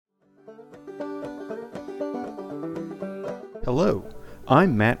Hello,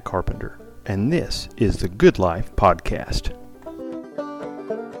 I'm Matt Carpenter, and this is the Good Life Podcast.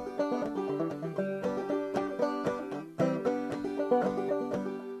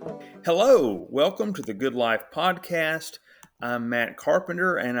 Hello, welcome to the Good Life Podcast. I'm Matt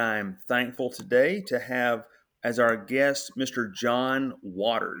Carpenter, and I'm thankful today to have as our guest Mr. John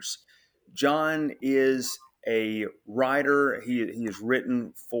Waters. John is a writer. He has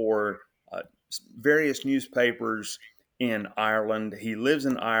written for various newspapers in Ireland. He lives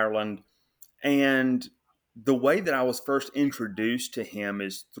in Ireland, and the way that I was first introduced to him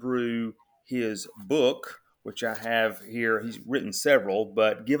is through his book, which I have here. He's written several,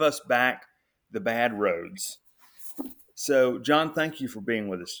 but Give Us Back the Bad Roads. So, John, thank you for being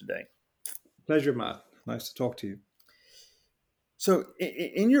with us today. Pleasure, Matt. Nice to talk to you. So,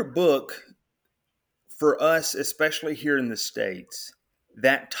 in your book, for us, especially here in the States,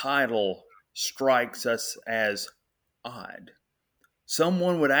 that title strikes us as odd.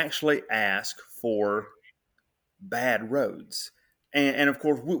 Someone would actually ask for bad roads. And of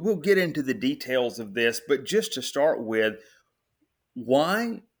course, we'll get into the details of this, but just to start with,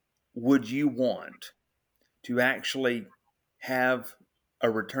 why would you want to actually have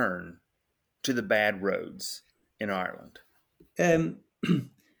a return to the bad roads in Ireland?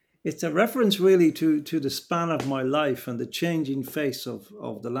 It's a reference really to the span of my life and the changing face of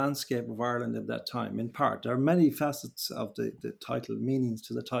the landscape of Ireland at that time, in part. There are many facets of the title, meanings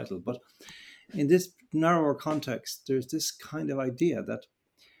to the title, but in this narrower context, there's this kind of idea that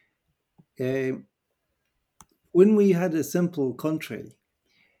when we had a simple country,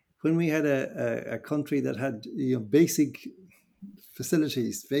 when we had a country that had basic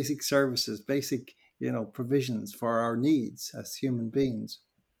facilities, basic services, basic provisions for our needs as human beings,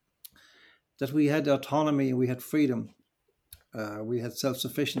 that we had autonomy, we had freedom, we had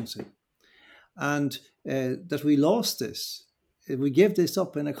self-sufficiency, and that we lost this. We gave this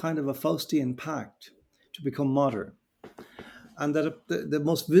up in a kind of a Faustian pact to become modern. And that the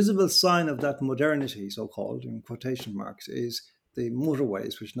most visible sign of that modernity, so-called, in quotation marks, is the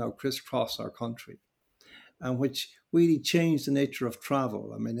motorways which now crisscross our country and which really changed the nature of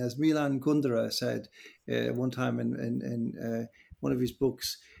travel. I mean, as Milan Kundera said one time in one of his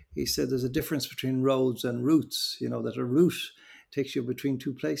books, he said there's a difference between roads and routes, that a route takes you between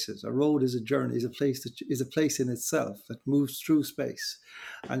two places. A road is a journey, is a place in itself that moves through space.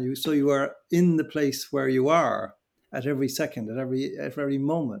 And you are in the place where you are at every second, at every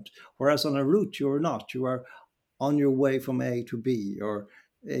moment. Whereas on a route, you are not. You are on your way from A to B or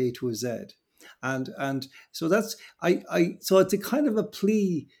A to Z. And so that's so it's a kind of a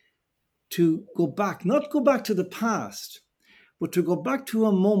plea to go back, not go back to the past, but to go back to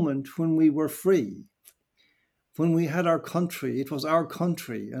a moment when we were free, when we had our country. It was our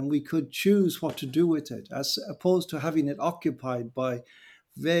country, and we could choose what to do with it, as opposed to having it occupied by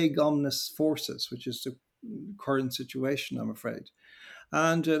vague, ominous forces, which is the current situation, I'm afraid.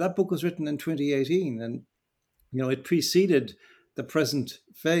 And that book was written in 2018, and it preceded the present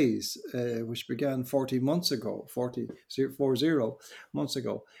phase, which began 40 months ago, 40 months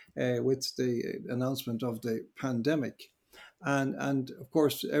ago, with the announcement of the pandemic. And of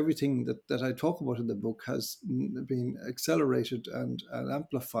course, everything that I talk about in the book has been accelerated and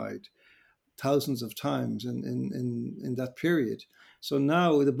amplified thousands of times in that period. So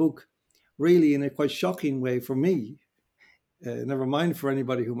now the book, really in a quite shocking way for me, never mind for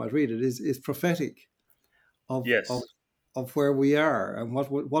anybody who might read it, is prophetic of where we are and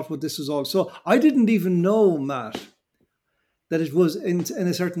what this is all. So I didn't even know, Matt, that it was in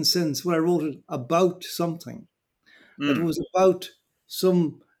a certain sense, when I wrote it, about something. That it was about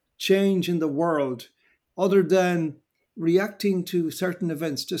some change in the world, other than reacting to certain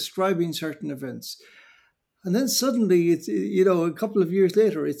events, describing certain events. And then suddenly, it's, a couple of years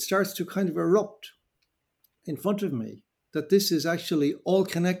later, it starts to kind of erupt in front of me that this is actually all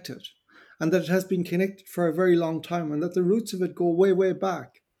connected, and that it has been connected for a very long time, and that the roots of it go way, way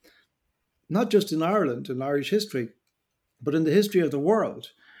back, not just in Ireland, in Irish history, but in the history of the world.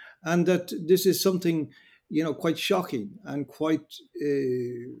 And that this is something, quite shocking and quite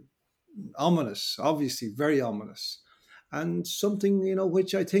ominous, obviously very ominous, and something,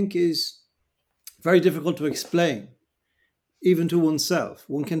 which I think is very difficult to explain, even to oneself.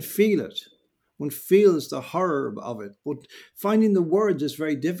 One can feel it. One feels the horror of it, but finding the words is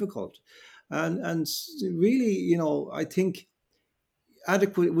very difficult. And really, I think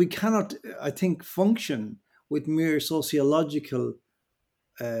we cannot, I think, function with mere sociological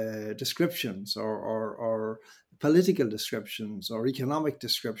descriptions or political descriptions or economic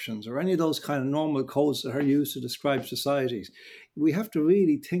descriptions or any of those kind of normal codes that are used to describe societies. We have to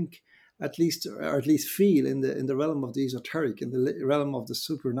really think at least feel in the realm of the esoteric, in the realm of the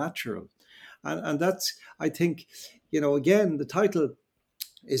supernatural. And that's, I think, again, the title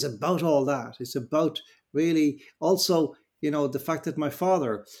is about all that. It's about really also, the fact that my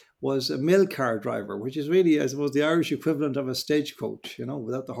father was a mill car driver, which is really, I suppose, the Irish equivalent of a stagecoach,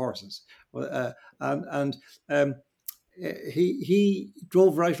 without the horses. And um, he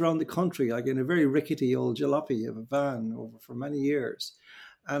drove right around the country, like in a very rickety old jalopy of a van over for many years.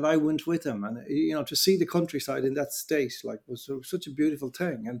 And I went with him, and to see the countryside in that state, like, was such a beautiful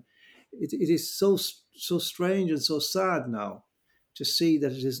thing. And it is so strange and so sad now to see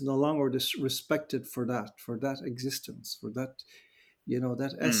that it is no longer respected for that existence, for that,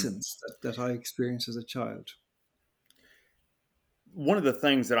 that Mm. essence that I experienced as a child. One of the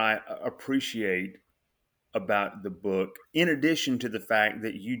things that I appreciate about the book, in addition to the fact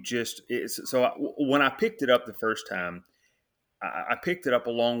that when I picked it up the first time, I picked it up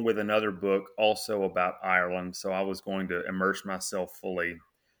along with another book also about Ireland. So I was going to immerse myself fully.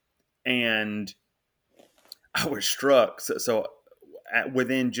 And I was struck.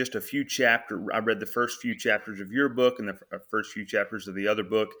 Within just a few chapters, I read the first few chapters of your book and the first few chapters of the other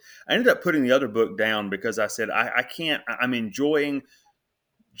book. I ended up putting the other book down because I said, I can't, I'm enjoying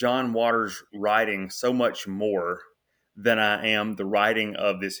John Waters' writing so much more than I am the writing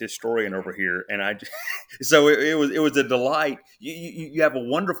of this historian over here. And so it was a delight. You have a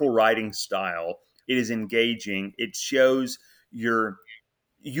wonderful writing style. It is engaging. It shows you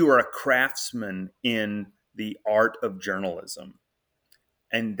are a craftsman in the art of journalism,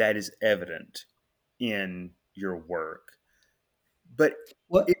 and that is evident in your work. But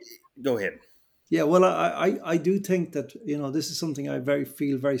What? it, go ahead. Yeah, well, I do think that, this is something I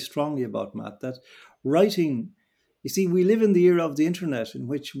feel very strongly about, Matt, that writing, you see, we live in the era of the internet, in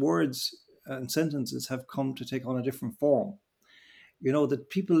which words and sentences have come to take on a different form. That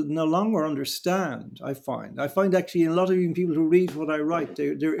people no longer understand. I find actually a lot of even people who read what I write,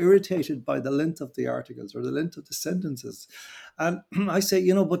 they're irritated by the length of the articles or the length of the sentences. And I say,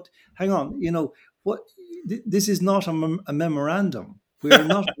 but hang on, what, this is not a memorandum. We are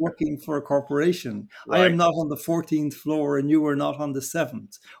not working for a corporation. I am Right. not on the 14th floor and you are not on the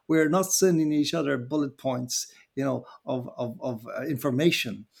 7th. We're not sending each other bullet points, of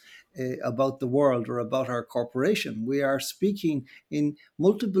information about the world or about our corporation. We are speaking in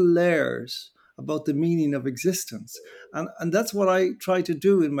multiple layers about the meaning of existence, and that's what I try to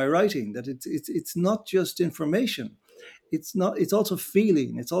do in my writing. That it's not just information. It's also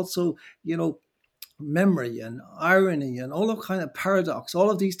feeling. It's also, memory and irony and all of kind of paradox.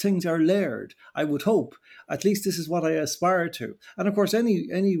 All of these things are layered, I would hope. At least this is what I aspire to. And of course,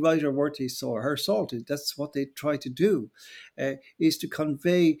 any writer worth his or her salt, that's what they try to do, is to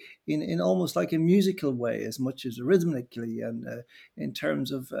convey in almost like a musical way, as much as rhythmically, and in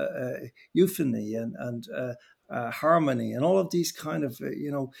terms of euphony and harmony and all of these kind of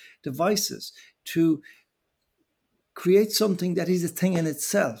devices, to create something that is a thing in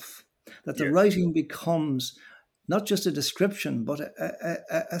itself, that the Yes. writing becomes not just a description, but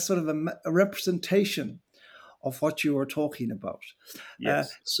a sort of a representation of what you are talking about.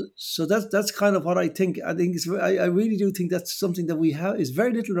 Yes. So that's kind of what I think. I really do think that's something that we have is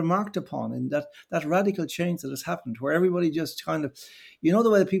very little remarked upon in that radical change that has happened, where everybody just kind of, the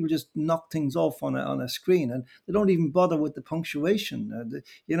way that people just knock things off on a screen, and they don't even bother with the punctuation,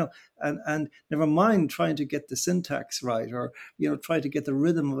 and never mind trying to get the syntax right, or try to get the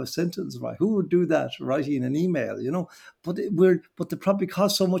rhythm of a sentence right. Who would do that writing an email?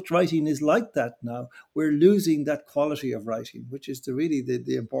 Because so much writing is like that now, we're losing that quality of writing, which is really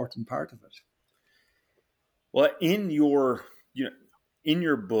the important part of it. Well, in your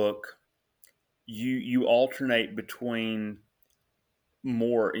book, you alternate between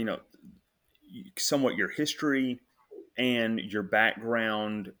more, somewhat your history and your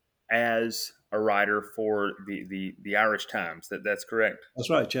background as a writer for the Irish Times. That's correct. That's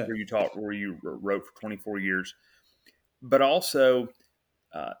right, yeah. Where you wrote for 24 years, but also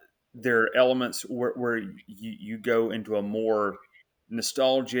uh, there are elements where you go into a more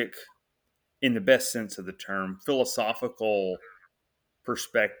nostalgic, in the best sense of the term, philosophical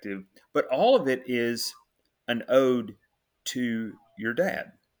perspective, but all of it is an ode to your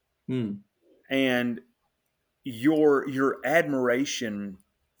dad Mm. and your admiration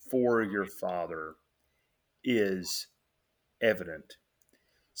for your father is evident.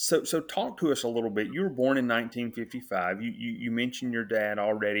 So talk to us a little bit. You were born in 1955. You mentioned your dad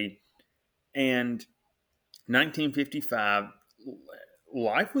already, and 1955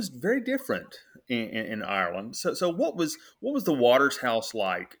 life was very different in Ireland. So what was the Waters house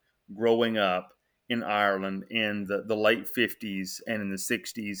like growing up in Ireland in the late 50s and in the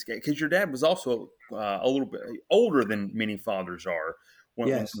 60s? Because your dad was also a little bit older than many fathers are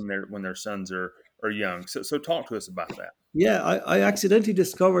Yes. when their sons are young. So talk to us about that. Yeah, I accidentally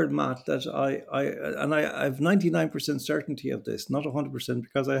discovered, Matt, that I have 99% certainty of this, not 100%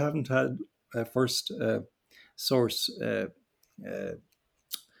 because I haven't had a first source uh,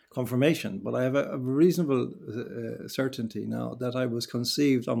 confirmation, but I have a reasonable certainty now that I was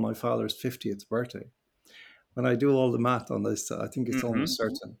conceived on my father's 50th birthday. When I do all the math on this, I think it's Hmm. almost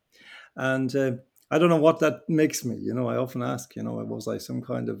certain. And I don't know what that makes me. I often ask, was I some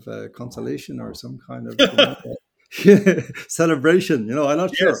kind of consolation or some kind of, celebration? I'm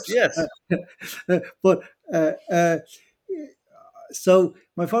not sure. Yes, yes. But so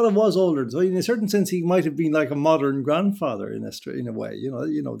my father was older, so in a certain sense, he might have been like a modern grandfather in a way.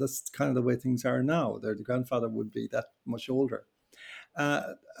 That's kind of the way things are now. The grandfather would be that much older,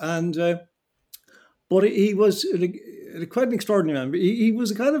 and. But he was quite an extraordinary man. He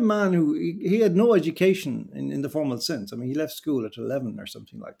was the kind of man who he had no education in the formal sense. I mean, he left school at 11 or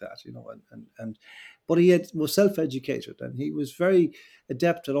something like that, but was self-educated, and he was very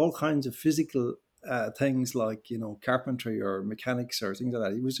adept at all kinds of physical things like carpentry or mechanics or things like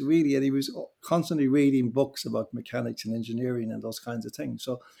that. He was constantly reading books about mechanics and engineering and those kinds of things.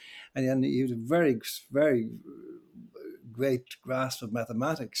 So, and he was a very, very great grasp of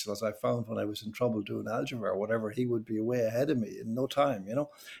mathematics, as I found when I was in trouble doing algebra or whatever. He would be way ahead of me in no time.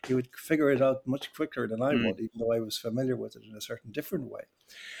 He would figure it out much quicker than I Mm. would, even though I was familiar with it in a certain different way.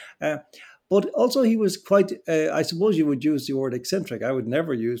 Uh, but also he was quite, I suppose you would use the word eccentric. I would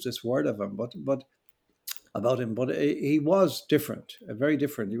never use this word of him, but about him. But he was different, very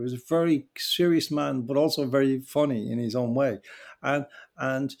different. He was a very serious man, but also very funny in his own way,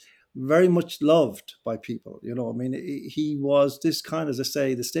 and very much loved by people. I mean, he was this kind, as I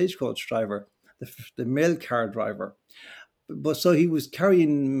say, the stagecoach driver, the mail car driver. But so he was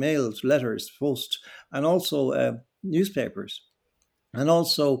carrying mails, letters, post, and also newspapers, and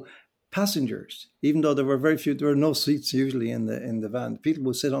also passengers. Even though there were very few, there were no seats usually in the van. People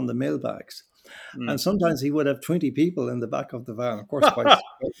would sit on the mailbags, and Mm. sometimes he would have 20 people in the back of the van, of course, quite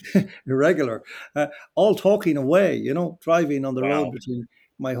irregular, all talking away, driving on the road Wow. between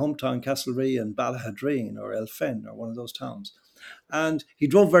my hometown, Castlerea, and Ballahadreen or Elfen or one of those towns. And he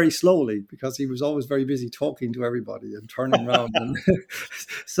drove very slowly because he was always very busy talking to everybody and turning around. And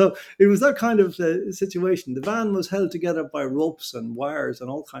so it was that kind of situation. The van was held together by ropes and wires and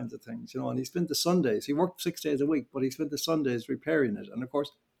all kinds of things, and he spent the Sundays, he worked 6 days a week, but he spent the Sundays repairing it. And of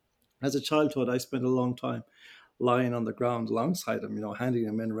course, as a childhood, I spent a long time lying on the ground alongside him, handing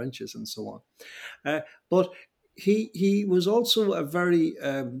him in wrenches and so on. But he was also a very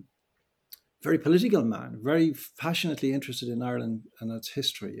political man, very passionately interested in Ireland and its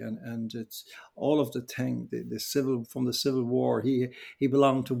history and it's all of the thing, the civil from the Civil War. He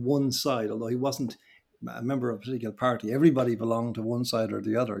belonged to one side, although he wasn't a member of a political party. Everybody belonged to one side or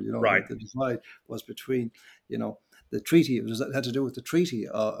the other. Right. The divide was between, the treaty. It had to do with the treaty,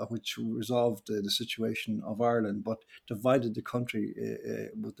 which resolved the situation of Ireland, but divided the country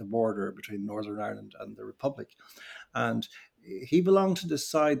with the border between Northern Ireland and the Republic. And he belonged to the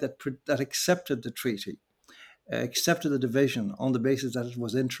side that accepted the treaty, accepted the division on the basis that it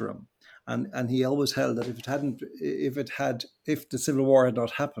was interim, and he always held that if the Civil War had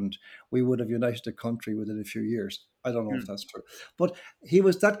not happened, we would have united the country within a few years. I don't know if Mm. that's true, but he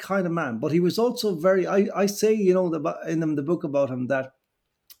was that kind of man. But he was also very. I say, in the book about him, that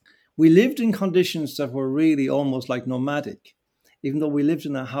we lived in conditions that were really almost like nomadic, even though we lived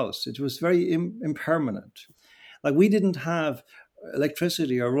in a house. It was very impermanent. Like, we didn't have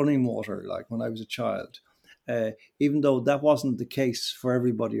electricity or running water like when I was a child, even though that wasn't the case for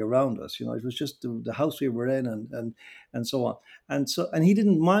everybody around us. It was just the house we were in and so on. And he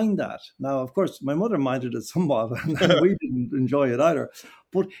didn't mind that. Now, of course, my mother minded it somewhat, and we didn't enjoy it either.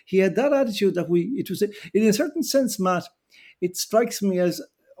 But he had that attitude that it was, in a certain sense, Matt, it strikes me as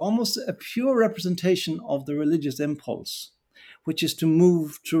almost a pure representation of the religious impulse, which is to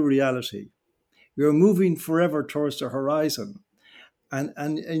move through reality. You're moving forever towards the horizon,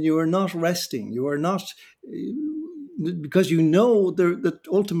 and you are not resting. You are not, because that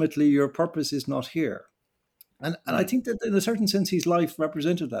ultimately your purpose is not here. And I Mm. think that in a certain sense, his life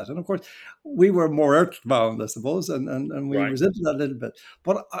represented that. And of course, we were more earthbound, I suppose, and we Right. resented that a little bit.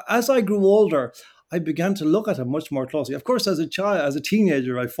 But as I grew older, I began to look at him much more closely. Of course, as a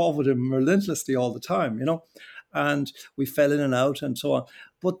teenager, I fought with him relentlessly all the time, and we fell in and out and so on.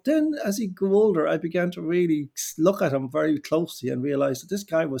 But then as he grew older, I began to really look at him very closely and realize that this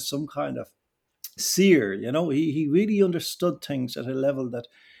guy was some kind of seer. He really understood things at a level that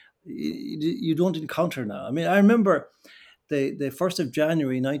you don't encounter now. I mean, I remember the 1st of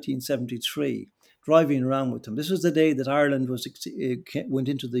January 1973, driving around with them. This was the day that Ireland went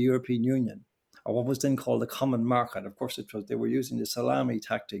into the European Union, or what was then called the Common Market. Of course, it was they were using the salami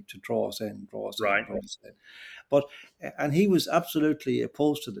tactic to draw us in, draw us in, Right. draw us in. But and he was absolutely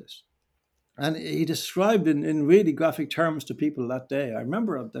opposed to this. And he described in really graphic terms to people that day. I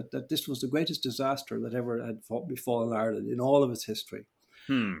remember that this was the greatest disaster that ever had befallen Ireland in all of its history.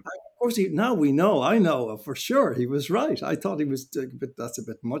 Hmm. Of course, now we know, I know for sure he was right. I thought he was, but that's a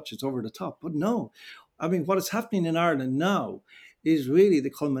bit much, it's over the top. But no, I mean, what is happening in Ireland now is really the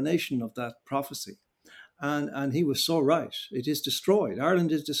culmination of that prophecy. And he was so right. It is destroyed.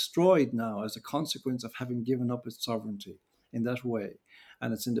 Ireland is destroyed now as a consequence of having given up its sovereignty in that way,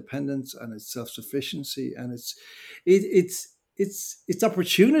 and its independence and its self-sufficiency and its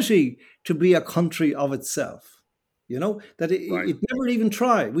opportunity to be a country of itself. You know that Right. it never even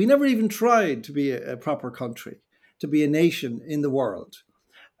tried. We never even tried to be a proper country, to be a nation in the world.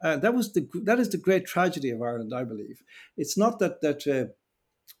 That is the great tragedy of Ireland, I believe. It's not that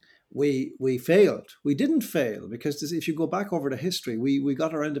we failed. We didn't fail because if you go back over the history, we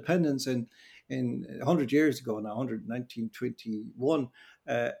got our independence in 100 years ago now, 1921,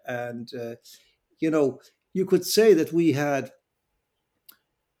 and you know you could say that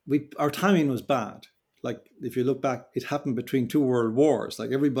our timing was bad. Like if you look back, it happened between two world wars.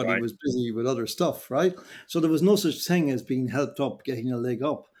 Like everybody Right. was busy with other stuff, right? So there was no such thing as being helped up, getting a leg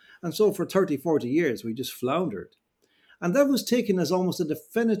up. And so for 30, 40 years, we just floundered. And that was taken as almost a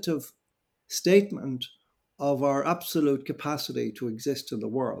definitive statement of our absolute capacity to exist in the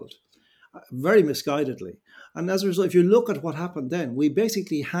world, very misguidedly. And as a result, if you look at what happened then, we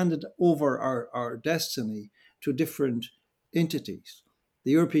basically handed over our destiny to different entities.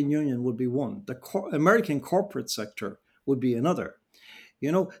 The European Union would be one. The American corporate sector would be another.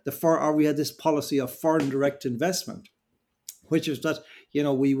 You know, or we had this policy of foreign direct investment, which is that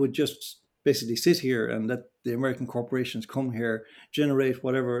we would just basically sit here and let the American corporations come here, generate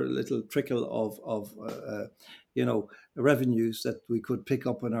whatever little trickle of revenues that we could pick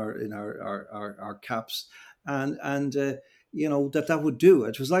up in our caps, and that would do.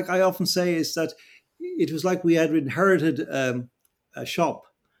 It was like I often say is that it was like we had inherited a shop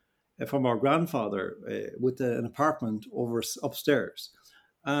from our grandfather with an apartment upstairs,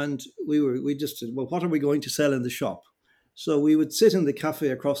 and we just said, well, what are we going to sell in the shop? So we would sit in the cafe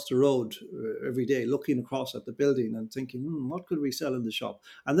across the road every day, looking across at the building and thinking, what could we sell in the shop?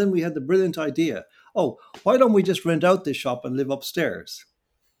 And then we had the brilliant idea, oh, why don't we just rent out this shop and live upstairs?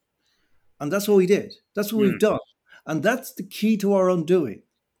 And that's what we did. That's what Hmm. we've done. And that's the key to our undoing.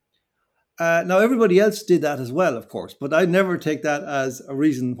 Now, everybody else did that as well, of course, but I never take that as a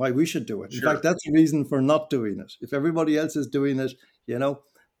reason why we should do it. In Sure. fact, that's a reason for not doing it. If everybody else is doing it,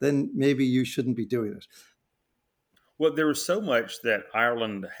 then maybe you shouldn't be doing it. Well, there was so much that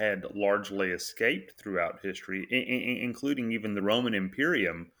Ireland had largely escaped throughout history, including even the Roman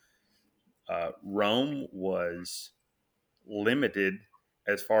Imperium. Rome was limited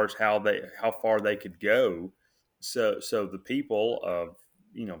as far as how far they could go. So the people of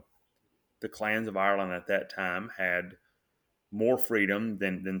the clans of Ireland at that time had more freedom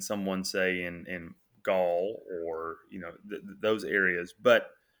than someone say in Gaul or those areas.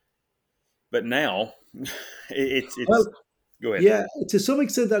 But now it's Well, go ahead. yeah, to some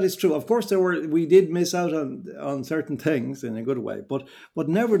extent that is true. Of course, we did miss out on certain things in a good way, but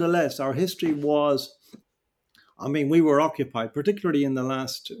nevertheless, our history was. I mean, we were occupied, particularly in the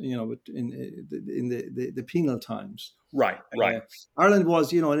last, in the penal times. Right. Ireland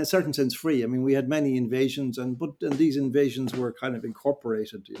was, in a certain sense, free. I mean, we had many invasions, and these invasions were kind of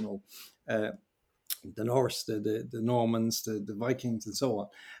incorporated. The Norse, the Normans, the Vikings, and so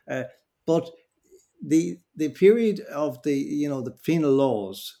on. But the period of the penal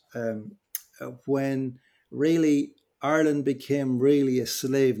laws, when really Ireland became really a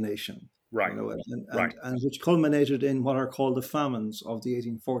slave nation, Right. and which culminated in what are called the famines of the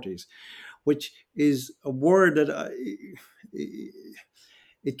 1840s, which is a word that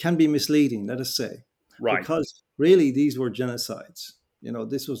it can be misleading, let us say, Right. because really these were genocides.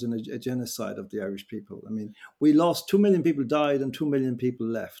 This was a genocide of the Irish people. I mean, we lost 2 million people died and 2 million people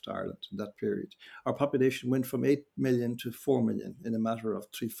left Ireland in that period. Our population went from 8 million to 4 million in a matter of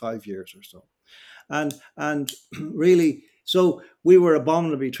 5 years or so. And really, so we were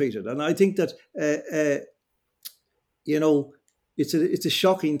abominably treated. And I think that, it's a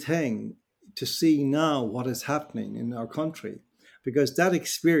shocking thing to see now what is happening in our country, because that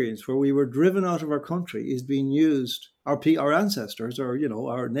experience where we were driven out of our country is being used. Our ancestors, or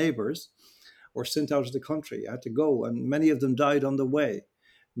our neighbors, were sent out of the country, had to go, and many of them died on the way.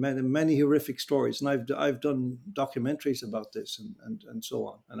 many horrific stories, and I've done documentaries about this and so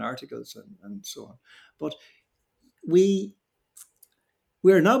on, and articles and so on. But we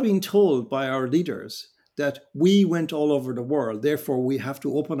we are now being told by our leaders that we went all over the world, therefore we have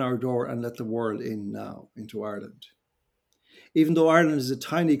to open our door and let the world in now into Ireland, even though Ireland is a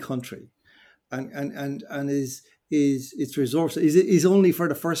tiny country and is its resource is only for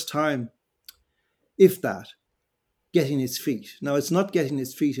the first time, if that, getting its feet. Now, it's not getting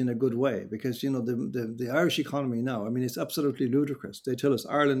its feet in a good way because, the Irish economy now, I mean, it's absolutely ludicrous. They tell us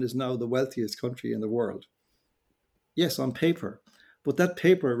Ireland is now the wealthiest country in the world. Yes, on paper, but that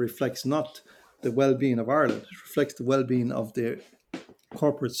paper reflects not the well-being of Ireland. It reflects the well-being of the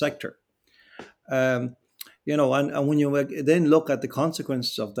corporate sector. Um, and when you then look at the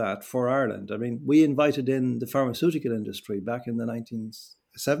consequences of that for Ireland, I mean, we invited in the pharmaceutical industry back in the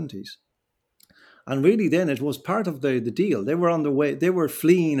 1970s. And really, then it was part of the deal. They were on the way, they were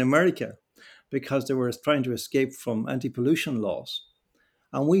fleeing America because they were trying to escape from anti pollution laws.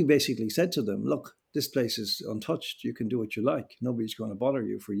 And we basically said to them, look, this place is untouched. You can do what you like. Nobody's going to bother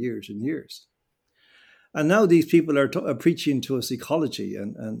you for years and years. And now these people are preaching to us ecology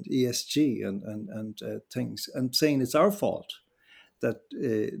and ESG and things and saying it's our fault that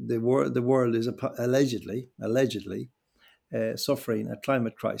the world is allegedly suffering a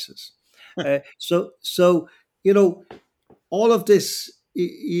climate crisis. So all of this,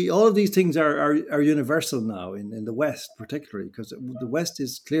 all of these things are universal now in the West, particularly because the West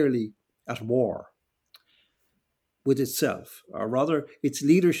is clearly at war with itself, or rather, its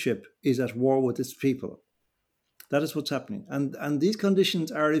leadership is at war with its people. That is what's happening, and these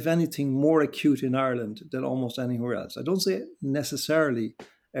conditions are, if anything, more acute in Ireland than almost anywhere else. I don't say necessarily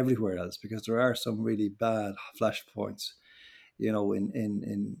everywhere else because there are some really bad flashpoints,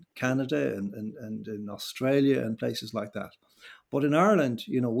 in Canada and in Australia and places like that. But in Ireland,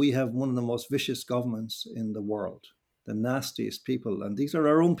 we have one of the most vicious governments in the world, the nastiest people, and these are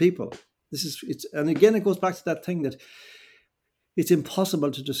our own people. And again, it goes back to that thing that it's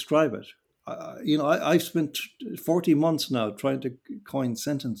impossible to describe it. I've spent 40 months now trying to coin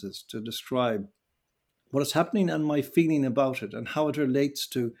sentences to describe what is happening and my feeling about it and how it relates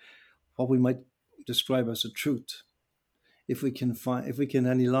to what we might describe as a truth, if we can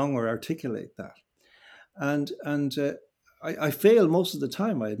any longer articulate that. And I fail most of the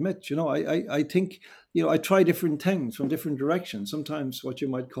time, I admit. I think, I try different things from different directions. Sometimes what you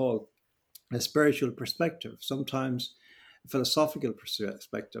might call a spiritual perspective, sometimes a philosophical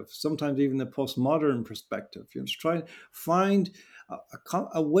perspective, sometimes even a postmodern perspective. To try and find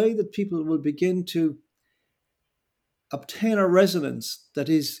a way that people will begin to obtain a resonance that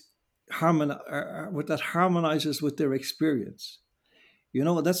is that harmonizes with their experience.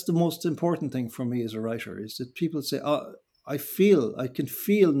 That's the most important thing for me as a writer, is that people say, oh, I can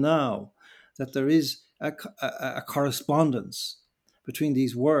feel now that there is a correspondence between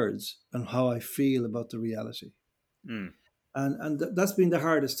these words and how I feel about the reality. Mm. And that's been the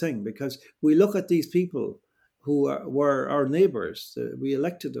hardest thing, because we look at these people who were our neighbors. We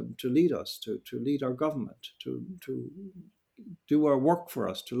elected them to lead us, to lead our government, to do our work for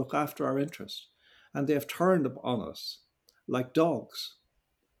us, to look after our interests. And they have turned on us like dogs.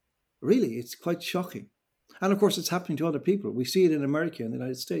 Really, it's quite shocking. And of course, it's happening to other people. We see it in America and the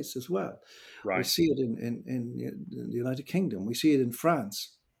United States as well. We Right. see it in the United Kingdom. We see it in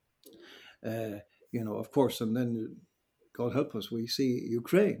France. Of course, and then, God help us, we see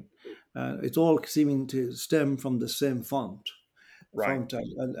Ukraine. It's all seeming to stem from the same font. Right.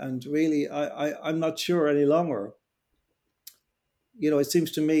 And really, I'm not sure any longer. It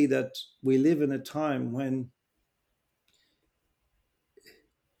seems to me that we live in a time when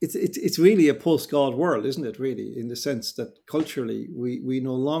it's really a post-God world, isn't it? Really, in the sense that culturally, we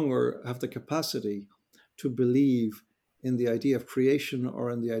no longer have the capacity to believe in the idea of creation or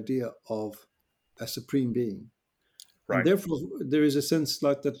in the idea of a supreme being, and Right. therefore there is a sense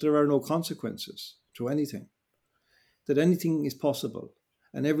like that there are no consequences to anything, that anything is possible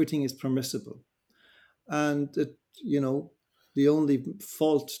and everything is permissible, and that the only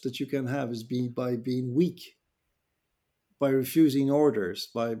fault that you can have is by being weak, by refusing orders,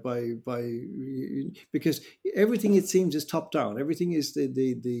 by because everything, it seems, is top down. Everything is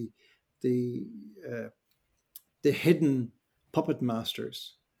the uh, the hidden puppet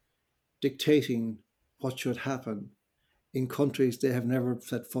masters dictating what should happen in countries they have never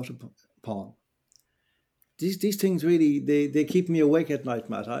set foot upon. These things really, they keep me awake at night,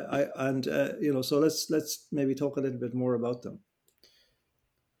 Matt. So let's maybe talk a little bit more about them.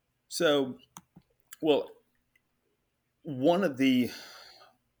 So, well, one of the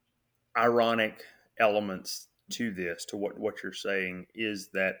ironic elements to this, to what you're saying, is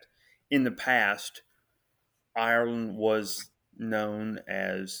that in the past, Ireland was known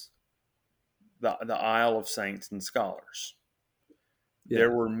as the Isle of Saints and Scholars. Yeah.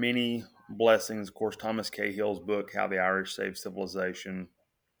 There were many blessings. Of course, Thomas Cahill's book, How the Irish Saved Civilization,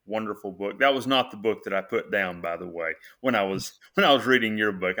 wonderful book. That was not the book that I put down, by the way, when I was reading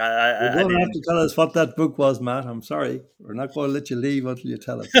your book. You I don't have didn't. to tell us what that book was, Matt. I'm sorry. We're not going to let you leave until you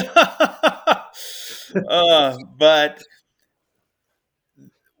tell us. But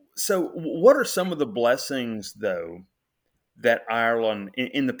so, what are some of the blessings, though, that Ireland,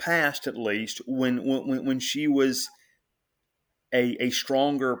 in the past at least, when she was a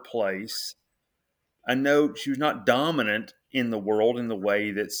stronger place? I know she was not dominant in the world in the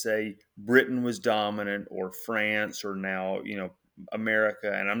way that, say, Britain was dominant, or France, or now,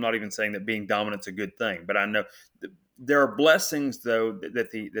 America. And I'm not even saying that being dominant is a good thing, but I know there are blessings, though,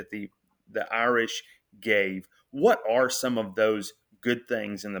 that the Irish gave. What are some of those good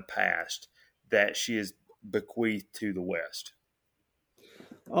things in the past that she has bequeathed to the West?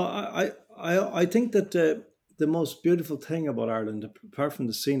 I think that the most beautiful thing about Ireland, apart from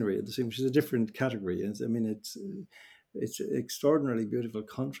the scenery, which is a different category. I mean, it's an extraordinarily beautiful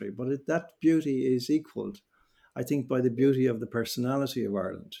country, but that beauty is equaled, I think, by the beauty of the personality of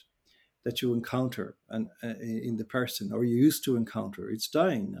Ireland that you encounter and in the person, or you used to encounter. It's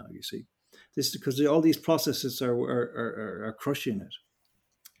dying now. You see, this is because all these processes are crushing it.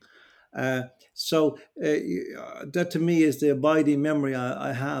 So that to me is the abiding memory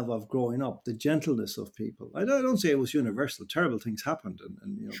I have of growing up, the gentleness of people. I don't say it was universal. Terrible things happened,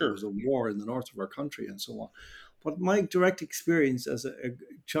 and there Sure. was a war in the north of our country and so on. But my direct experience as a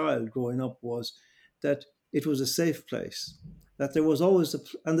child growing up was that it was a safe place, that there was always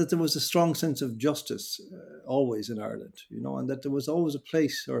and that there was a strong sense of justice always in Ireland, and that there was always a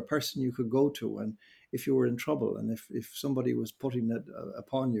place or a person you could go to, and if you were in trouble, and if somebody was putting that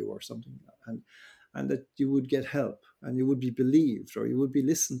upon you or something, and that you would get help, and you would be believed, or you would be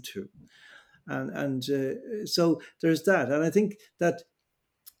listened to, and so there's that. And I think that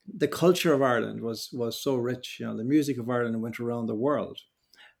the culture of Ireland was so rich. The music of Ireland went around the world,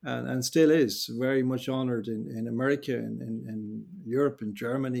 and still is very much honored in America, in Europe, in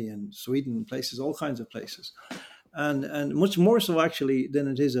Germany, and Sweden, places, all kinds of places. And much more so actually than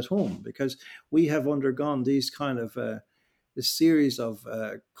it is at home, because we have undergone these kind of this series of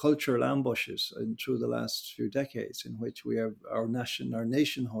cultural ambushes through the last few decades, in which we have our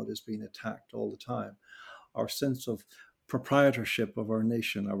nationhood is being attacked all the time. Our sense of proprietorship of our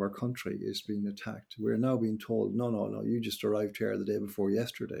nation, of our country, is being attacked. We're now being told, no, you just arrived here the day before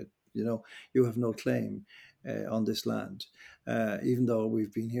yesterday. You have no claim on this land, even though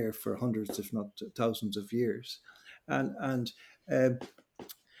we've been here for hundreds, if not thousands of years. And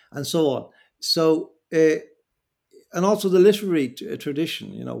so on. So and also the literary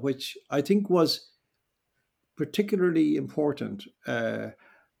tradition, which I think was particularly important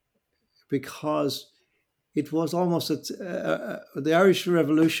because it was almost the Irish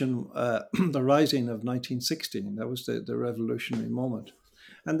Revolution, the rising of 1916. That was the revolutionary moment,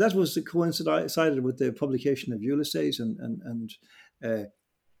 and that was coincided with the publication of Ulysses and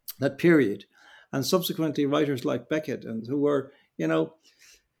that period. And subsequently, writers like Beckett, and who were,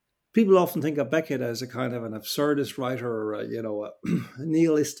 people often think of Beckett as a kind of an absurdist writer, or a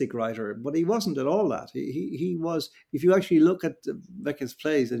nihilistic writer, but he wasn't at all that. He was, if you actually look at Beckett's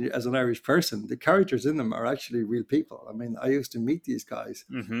plays, and as an Irish person, the characters in them are actually real people. I mean, I used to meet these guys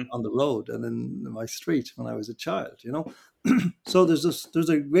on the road and in my street when I was a child, So there's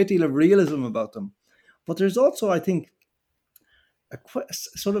a great deal of realism about them, but there's also, I think, a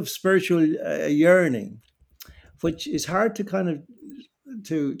sort of spiritual yearning, which is hard to kind of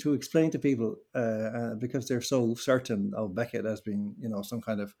to explain to people because they're so certain of Beckett as being, some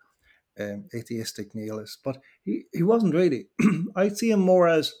kind of atheistic nihilist. But he wasn't really. I see him more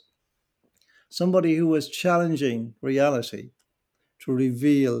as somebody who was challenging reality to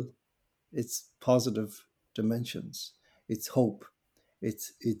reveal its positive dimensions, its hope,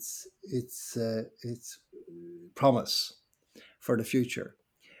 its promise for the future.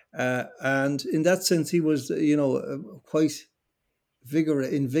 And in that sense, he was, quite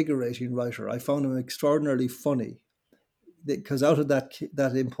invigorating writer. I found him extraordinarily funny, because out of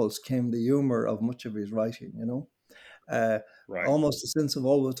that impulse came the humor of much of his writing. Right. Almost a sense of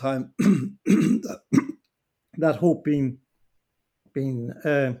all the time that hope being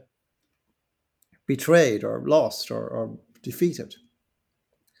betrayed or lost or defeated.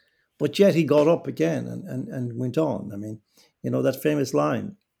 But yet he got up again and went on. I mean, that famous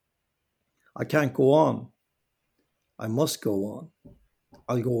line, "I can't go on. I must go on.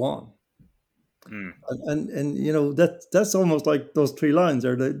 I'll go on." Mm. And you know that's almost like those three lines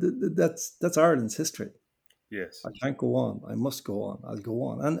are that's Ireland's history. Yes. I can't go on. I must go on. I'll go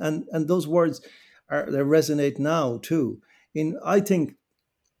on. And those words they resonate now too. In I think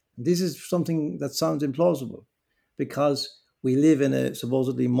this is something that sounds implausible because we live in a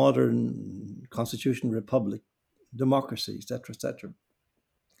supposedly modern constitutional republic, democracy, etc., etc.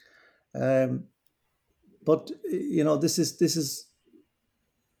 Um, but you know, this is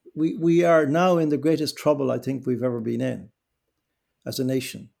we are now in the greatest trouble I think we've ever been in as a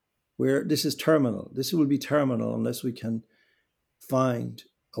nation. Where this is terminal. This will be terminal unless we can find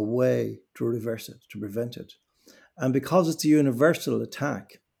a way to reverse it, to prevent it. And because it's a universal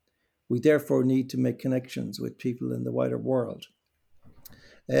attack, we therefore need to make connections with people in the wider world.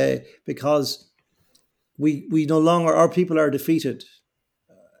 Because we no longer, our people are defeated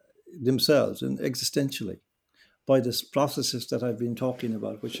themselves and existentially by the processes that I've been talking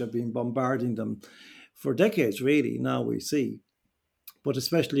about, which have been bombarding them for decades, really, now we see, but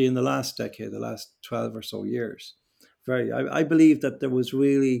especially in the last decade, the last 12 or so years. I believe that there was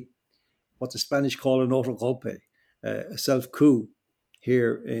really what the Spanish call an auto golpe, a self coup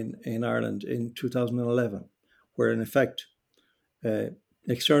here in Ireland in 2011, where in effect uh,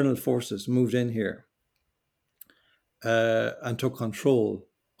 external forces moved in here and took control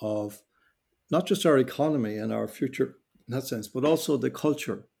of not just our economy and our future in that sense, but also the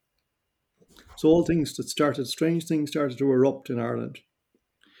culture. So all things that started, strange things started to erupt in Ireland.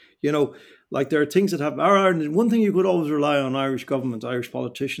 You know, like there are things that happen. Our Ireland, one thing you could always rely on Irish government, Irish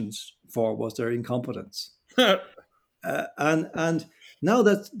politicians for was their incompetence. And now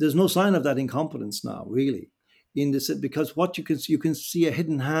that there's no sign of that incompetence now, really, in this because what you can see a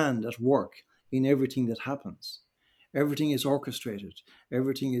hidden hand at work in everything that happens. Everything is orchestrated,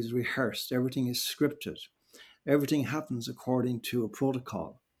 everything is rehearsed, everything is scripted, everything happens according to a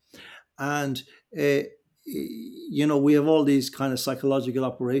protocol, and you know we have all these kind of psychological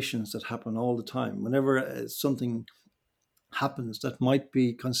operations that happen all the time. Whenever something happens that might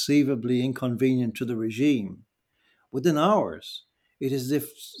be conceivably inconvenient to the regime within hours. It is as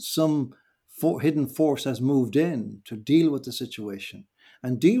if some hidden force has moved in to deal with the situation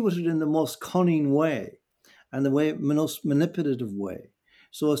and deal with it in the most cunning way and the most manipulative way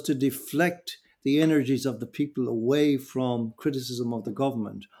so as to deflect the energies of the people away from criticism of the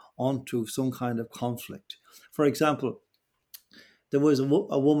government onto some kind of conflict. For example, there was a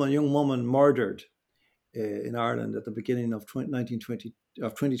young woman murdered in Ireland at the beginning of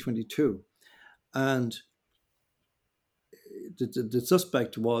 2022. And the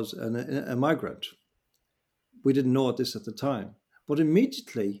suspect was a migrant. We didn't know this at the time, but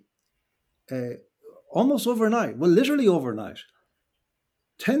immediately, uh, almost overnight, well, literally overnight,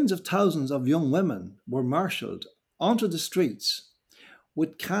 tens of thousands of young women were marshaled onto the streets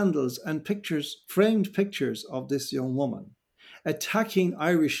with candles and pictures, framed pictures of this young woman, attacking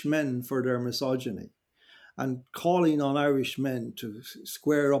Irish men for their misogyny and calling on Irish men to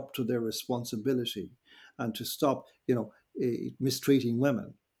square up to their responsibility and to stop, mistreating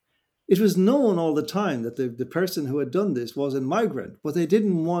women. It was known all the time that the person who had done this was a migrant, but they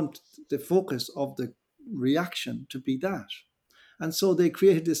didn't want the focus of the reaction to be that. And so they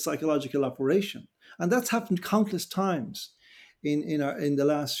created this psychological operation. And that's happened countless times in the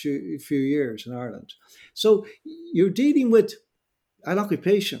last few years in Ireland. So you're dealing with an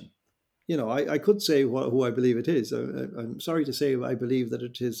occupation. You know, I could say who I believe it is. I'm sorry to say I believe that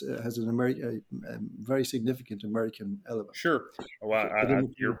it is has a very significant American element. Sure. Well, The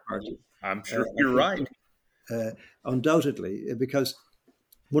Democratic Party. I'm Uh, sure I you're think right. undoubtedly, because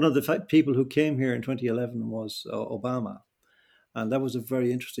one of the people who came here in 2011 was Obama, and that was a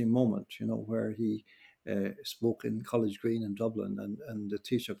very interesting moment, you know, where he spoke in College Green in Dublin, and the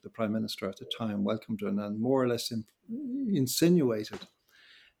Taoiseach, the Prime Minister at the time, welcomed him and more or less insinuated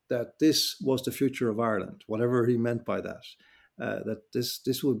that this was the future of Ireland, whatever he meant by that, that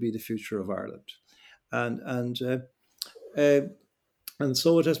this would be the future of Ireland, and uh, and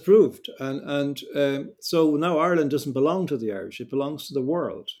so it has proved. And so now Ireland doesn't belong to the Irish; it belongs to the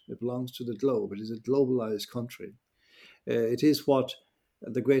world. It belongs to the globe. It is a globalized country. It is what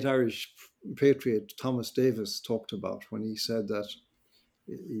the great Irish patriot Thomas Davis talked about when he said that.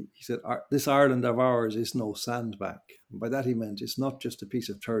 He said, "This Ireland of ours is no sandbank." And by that he meant it's not just a piece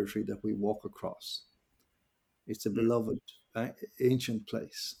of territory that we walk across. It's a Mm. beloved ancient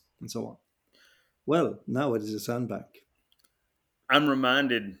place, and so on. Well, now it is a sandbank. I'm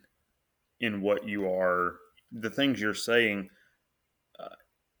reminded in what you are, the things you're saying,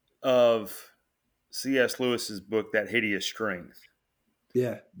 of C.S. Lewis's book, That Hideous Strength.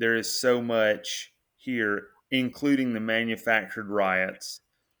 Yeah, There is so much here, including the manufactured riots,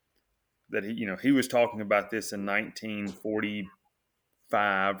 that he was talking about this in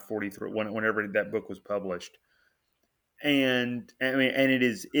 1945, 43, whenever that book was published. And I mean, and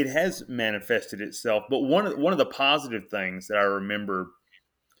it has manifested itself. But one of the positive things that I remember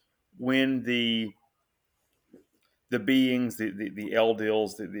when the beings, the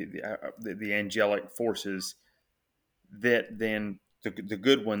Eldils, the angelic forces that then the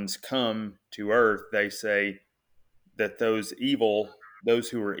good ones come to Earth, they say that those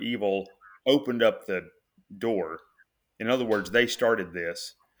who are evil, opened up the door. In other words, they started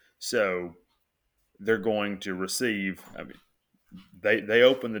this, so they're going to receive. I mean, they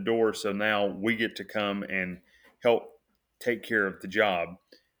open the door, so now we get to come and help take care of the job.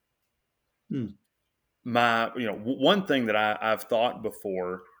 Hmm. One thing that I've thought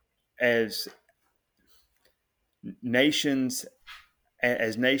before, as nations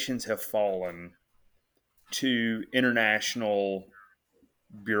nations have fallen to international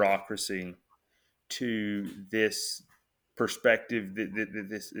bureaucracy, to this perspective,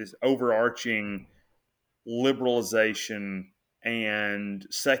 this overarching liberalization and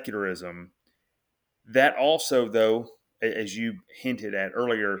secularism, that also, though, as you hinted at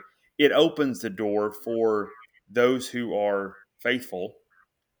earlier, it opens the door for those who are faithful,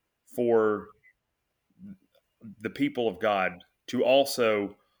 for the people of God, to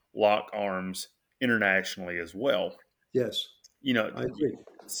also lock arms internationally as well. Yes, You know, I agree.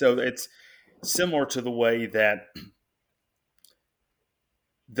 so it's similar to the way that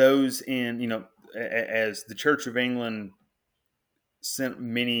those as the Church of England sent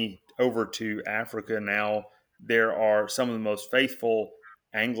many over to Africa, now there are some of the most faithful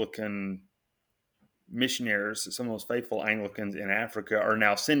Anglican missionaries, some of the most faithful Anglicans in Africa are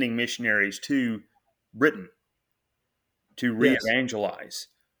now sending missionaries to Britain to Yes, re-evangelize.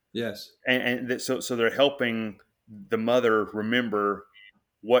 yes, So they're helping the mother remember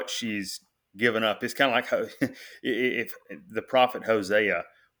what she's given up. It's kind of like how, if the prophet Hosea,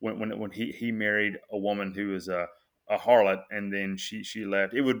 when he married a woman who was a harlot, and then she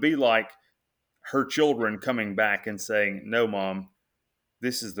left, it would be like her children coming back and saying, "No, mom,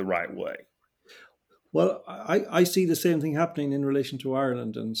 this is the right way." well, I see the same thing happening in relation to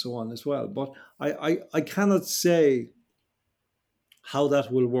Ireland and so on as well. But I cannot say how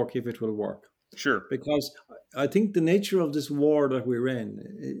that will work, if it will work, Sure. because I think the nature of this war that we're in,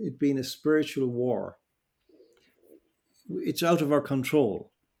 it being a spiritual war, it's out of our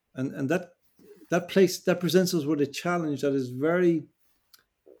control, and that presents us with a challenge that is very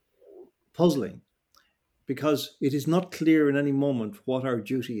puzzling, because it is not clear in any moment what our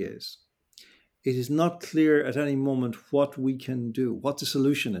duty is. It is not clear at any moment what we can do, what the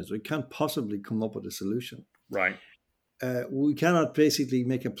solution is. We can't possibly come up with a solution. Right. We cannot basically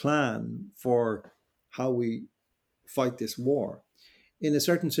make a plan for how we fight this war. In a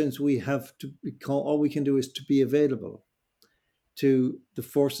certain sense, we have to become, all we can do is to be available to the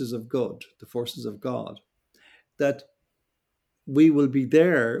forces of good, the forces of God, that we will be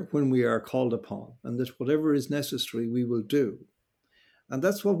there when we are called upon, and that whatever is necessary, we will do. And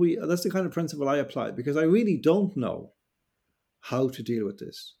that's the kind of principle I apply, because I really don't know how to deal with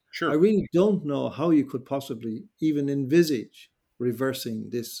this. I Sure. really don't know how you could possibly even envisage reversing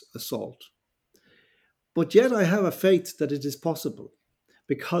this assault. But yet I have a faith that it is possible.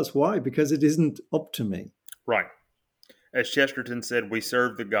 Because why? Because it isn't up to me. Right. As Chesterton said, we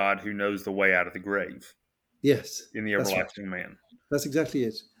serve the God who knows the way out of the grave Yes, in the that's right. everlasting man. That's exactly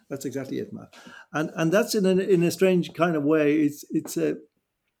it. That's exactly it, Matt. And that's in a strange kind of way. It's a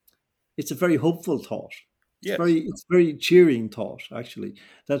very hopeful thought. Yes. It's very cheering thought, actually.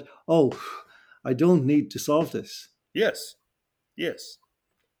 That, oh, I don't need to solve this Yes. Yes.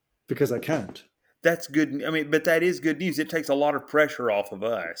 because I can't. That's good. I mean, but that is good news. It takes a lot of pressure off of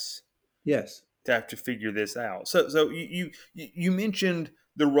us Yes. to have to figure this out. So you mentioned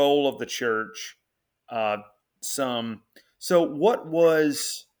the role of the church, uh, some. So what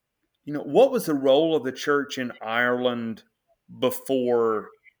was the role of the church in Ireland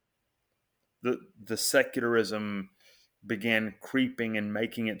before the secularism began creeping and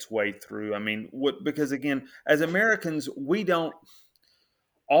making its way through? I mean, because again, as Americans, we don't,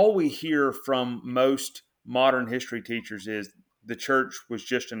 all we hear from most modern history teachers is the church was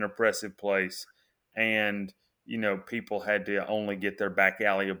just an oppressive place, and people had to only get their back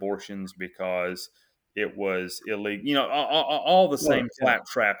alley abortions because it was illegal. All the Well, same yeah.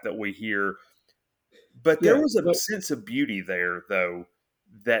 claptrap that we hear. But there Yeah. was a Well, sense of beauty there, though,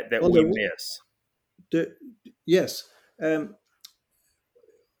 that well we miss. the, yes. Um,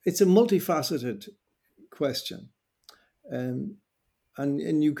 it's a multifaceted question. Um,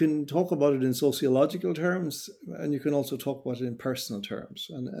 And you can talk about it in sociological terms, and you can also talk about it in personal terms.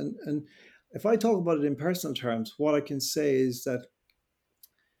 And if I talk about it in personal terms, what I can say is that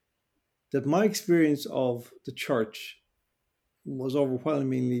my experience of the church was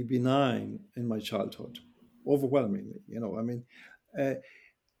overwhelmingly benign in my childhood. Overwhelmingly, I mean, uh,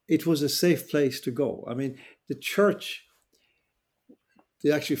 it was a safe place to go. I mean, the church,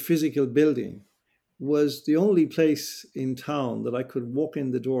 the actual physical building, was the only place in town that I could walk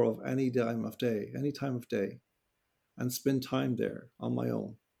in the door of any time of day, and spend time there on my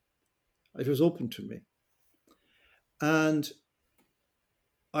own. It was open to me. And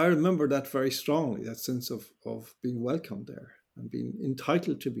I remember that very strongly, that sense of being welcome there and being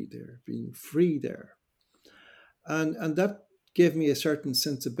entitled to be there, being free there. And that gave me a certain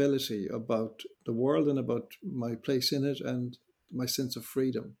sensibility about the world and about my place in it, and my sense of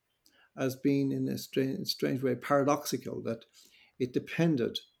freedom as being, in a strange way, paradoxical, that it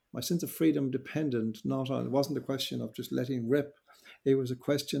depended, my sense of freedom depended not on, it wasn't a question of just letting rip, it was a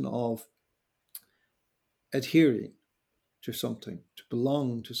question of adhering to something, to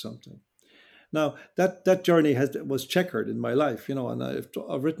belong to something. Now, that journey was checkered in my life, and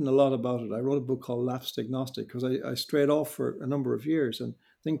I've written a lot about it. I wrote a book called Lapsed Agnostic, because I strayed off for a number of years and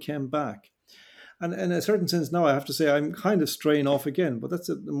then came back. And in a certain sense, now I have to say I'm kind of straying off again, but that's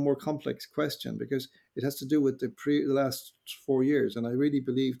a more complex question, because it has to do with the last 4 years. And I really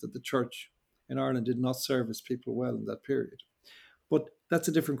believe that the church in Ireland did not service people well in that period. But that's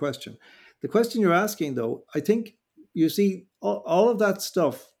a different question. The question you're asking, though, I think you see all of that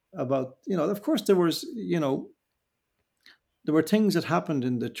stuff about, of course there was, there were things that happened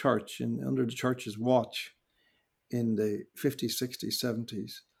in the church and under the church's watch in the 50s, 60s,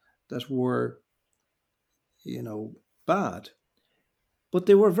 70s that were, bad. But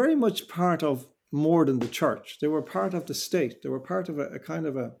they were very much part of more than the church. They were part of the state. They were part of a kind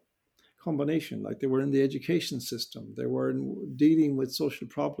of a combination. Like, they were in the education system. They were dealing with social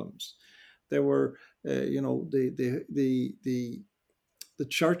problems. They were, the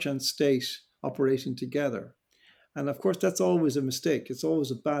church and state operating together. And of course, that's always a mistake. It's always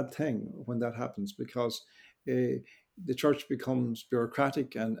a bad thing when that happens, because the church becomes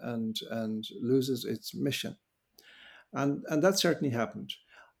bureaucratic and loses its mission. And that certainly happened.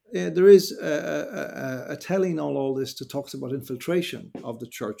 There is a telling on all this that talks about infiltration of the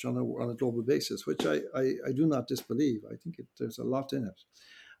church on a global basis, which I do not disbelieve. I think there's a lot in it.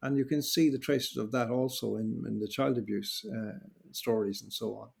 And you can see the traces of that also in the child abuse stories and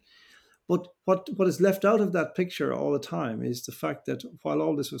so on. But what is left out of that picture all the time is the fact that while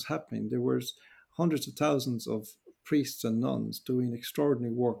all this was happening, there was hundreds of thousands of priests and nuns doing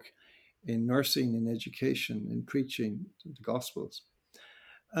extraordinary work in nursing, in education, in preaching the Gospels.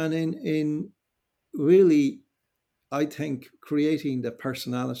 And in really, I think, creating the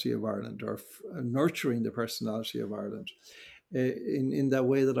personality of Ireland, or nurturing the personality of Ireland in that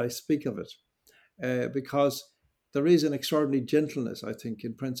way that I speak of it. Because there is an extraordinary gentleness, I think,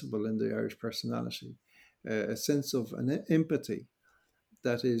 in principle in the Irish personality, a sense of an empathy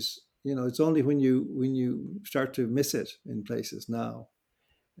that is, it's only when you start to miss it in places now,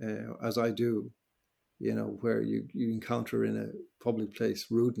 as I do, where you encounter in a public place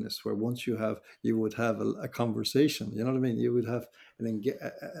rudeness, where once you would have a conversation, you know what I mean? You would have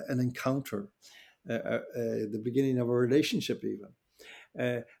an encounter, the beginning of a relationship even,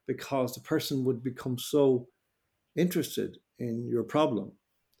 because the person would become so interested in your problem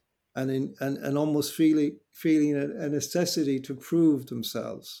and almost feeling a necessity to prove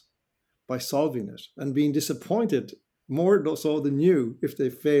themselves by solving it, and being disappointed more so than you if they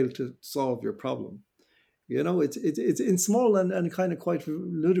fail to solve your problem. It's in small and kind of quite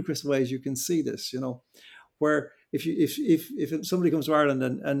ludicrous ways you can see this, where if somebody comes to Ireland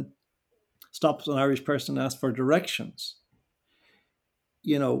and stops an Irish person and asks for directions,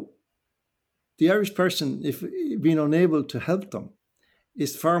 the Irish person, if being unable to help them,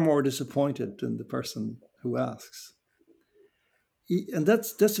 is far more disappointed than the person who asks. And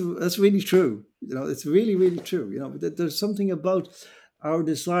that's really true. It's really, really true. There's something about our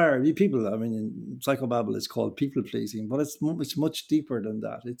desire. People, I mean, in psychobabble, it's called people pleasing, but it's much deeper than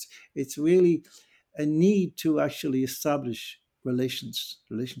that. It's really a need to actually establish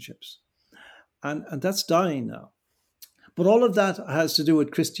relationships, and that's dying now. But all of that has to do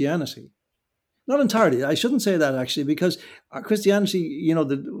with Christianity. Not entirely. I shouldn't say that, actually, because Christianity,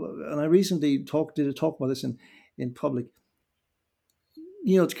 and I recently did a talk about this in public.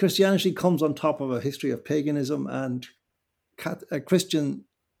 Christianity comes on top of a history of paganism and Christian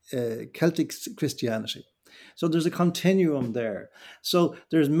Celtic Christianity. So there's a continuum there. So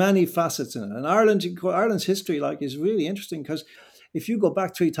there's many facets in it. And Ireland's history, is really interesting, because if you go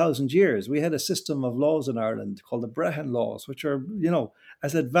back 3,000 years, we had a system of laws in Ireland called the Brehon laws, which are,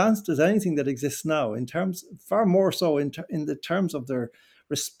 as advanced as anything that exists now, in terms, far more so in the terms of their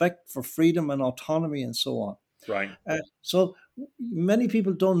respect for freedom and autonomy and so on. Right. So many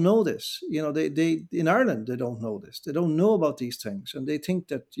people don't know this. They in Ireland, they don't know this. They don't know about these things. And they think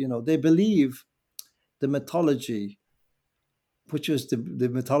that, they believe the mythology, which is the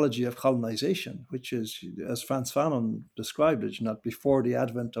mythology of colonization, which is, as Frantz Fanon described it, that before the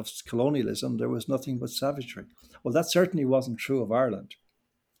advent of colonialism, there was nothing but savagery. Well, that certainly wasn't true of Ireland,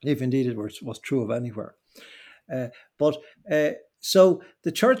 if indeed it was true of anywhere. So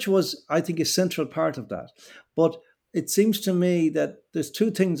the church was, I think, a central part of that. But it seems to me that there's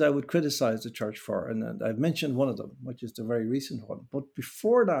two things I would criticize the church for, and I've mentioned one of them, which is the very recent one. But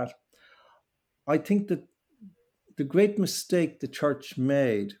before that, I think that the great mistake the church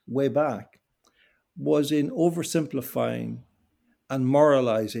made way back was in oversimplifying and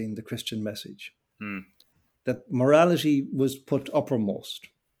moralizing the Christian message. That morality was put uppermost.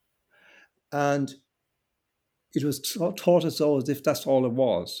 And it was taught as though as if that's all it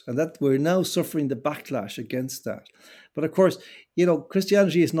was, and that we're now suffering the backlash against that. But of course,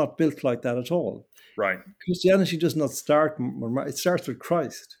 Christianity is not built like that at all. Right. Christianity does not start. It starts with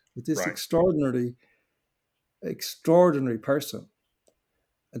Christ, with this extraordinary person,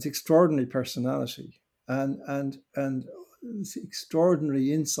 and extraordinary personality, and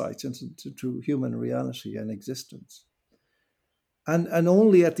extraordinary insights into human reality and existence. And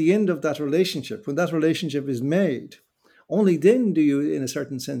only at the end of that relationship, when that relationship is made, only then do you, in a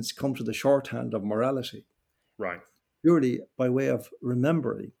certain sense, come to the shorthand of morality. Right. Purely by way of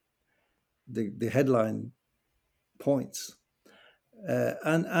remembering the headline points.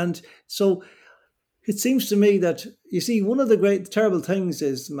 And so it seems to me that, you see, one of the terrible things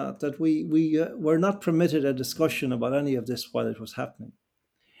is, Matt, that we were not permitted a discussion about any of this while it was happening.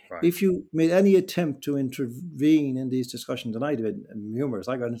 Right. If you made any attempt to intervene in these discussions, and I did, numerous,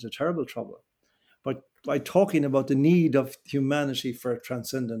 I got into terrible trouble, but by talking about the need of humanity for a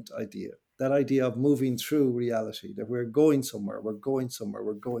transcendent idea, that idea of moving through reality, that we're going somewhere. But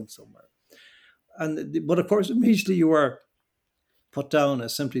of course, immediately you are put down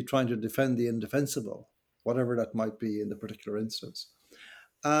as simply trying to defend the indefensible, whatever that might be in the particular instance.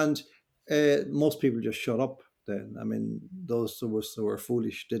 And most people just shut up then. I mean, those of us who were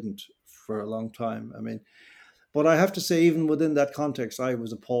foolish didn't for a long time. I mean, but I have to say, even within that context, I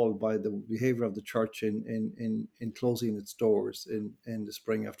was appalled by the behavior of the church in closing its doors in the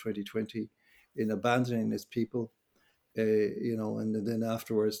spring of 2020, in abandoning its people, and then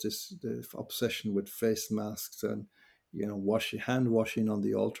afterwards the obsession with face masks and, hand washing on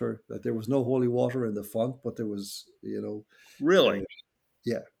the altar. That there was no holy water in the font, but there was, Really?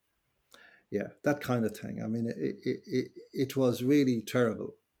 Yeah, that kind of thing. I mean, it was really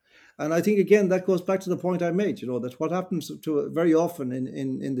terrible. And I think, again, that goes back to the point I made, that what happens to very often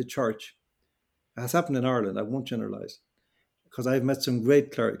in the church has happened in Ireland. I won't generalize, because I've met some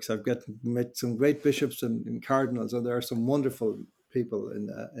great clerics. I've met some great bishops and cardinals, and there are some wonderful people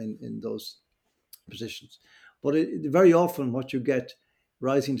in those positions. But very often what you get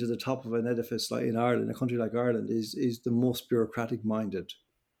rising to the top of an edifice like in Ireland, a country like Ireland, is the most bureaucratic-minded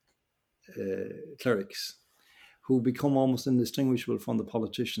clerics, who become almost indistinguishable from the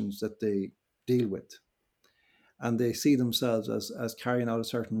politicians that they deal with. And they see themselves as carrying out a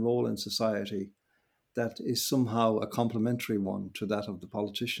certain role in society that is somehow a complementary one to that of the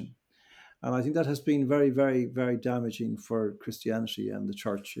politician. And I think that has been very, very, very damaging for Christianity and the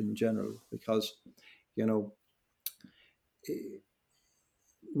church in general, because,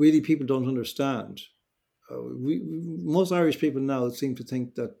 really people don't understand. Most Irish people now seem to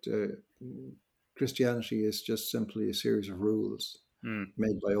think that Christianity is just simply a series of rules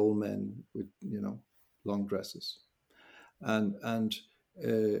made by old men with, long dresses, and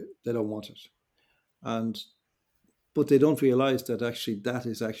they don't want it. But they don't realize that that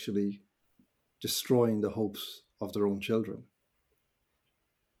is actually destroying the hopes of their own children,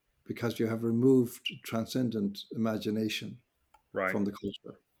 because you have removed transcendent imagination from the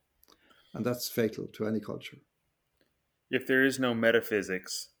culture, and that's fatal to any culture. If there is no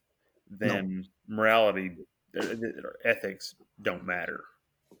metaphysics, then morality or ethics don't matter.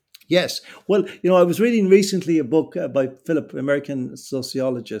 Yes. Well, I was reading recently a book by American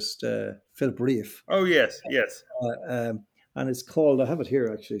sociologist Philip Rieff. Oh, yes. And it's called, I have it here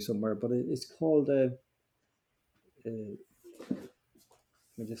actually somewhere, but it's called, let me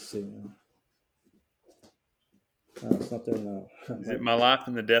just see. It's not there now. Is it My Life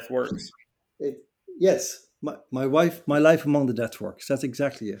in the Death Works? Yes. My Life Among the Death Works. That's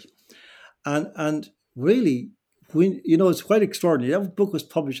exactly it. And really, when you know, it's quite extraordinary. That book was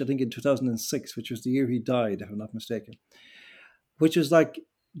published, I think, in 2006, which was the year he died, if I'm not mistaken, which is like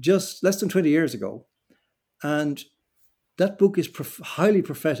just less than 20 years ago. And that book is highly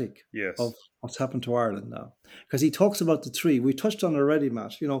prophetic Yes. of what's happened to Ireland now, because he talks about the three. We touched on already,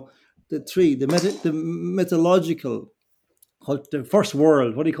 Matt. You know, the three, the mythological, the first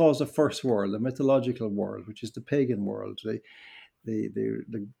world. What he calls the first world, the mythological world, which is the pagan world, the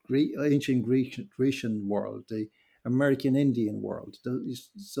ancient Grecian world, the American Indian world.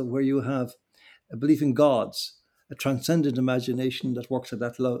 So where you have a belief in gods, a transcendent imagination that works at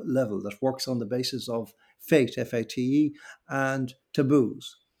that level, that works on the basis of fate, Fate, and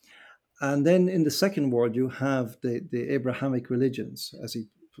taboos. And then in the second world, you have the Abrahamic religions, as he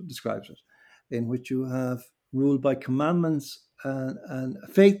describes it, in which you have ruled by commandments and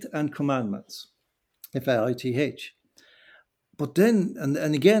faith and commandments, Faith. But then,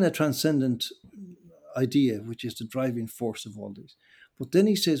 and again, a transcendent idea, which is the driving force of all these. But then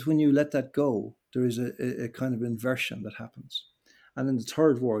he says, when you let that go, there is a kind of inversion that happens. And in the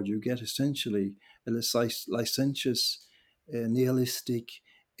third world, you get essentially a licentious, nihilistic,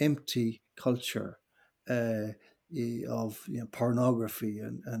 empty culture of pornography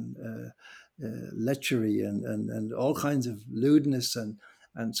and lechery and all kinds of lewdness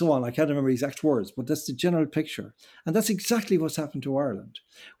and so on. I can't remember exact words, but that's the general picture. And that's exactly what's happened to Ireland,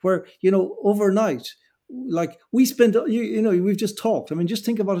 where, overnight, like we spend, we've just talked. I mean, just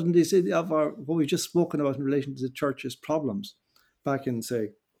think about it in this of what we've just spoken about in relation to the church's problems back in,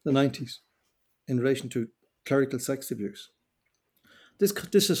 say, the 90s in relation to clerical sex abuse.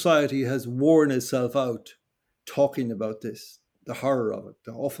 This society has worn itself out talking about this, the horror of it,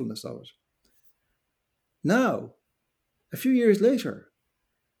 the awfulness of it. Now, a few years later,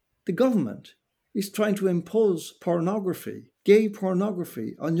 the government is trying to impose pornography, gay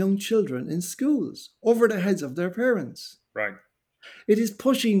pornography, on young children in schools over the heads of their parents. Right. It is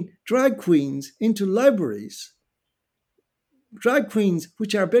pushing drag queens into libraries. Drag queens,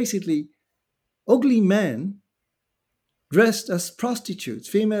 which are basically ugly men dressed as prostitutes,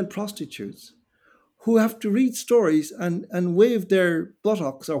 female prostitutes, who have to read stories and wave their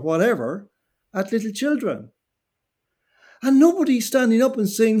buttocks or whatever at little children. And nobody's standing up and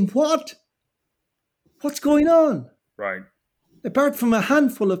saying, what? What's going on? Right. Apart from a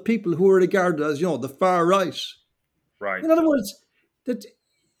handful of people who are regarded as, the far right. Right. In other words,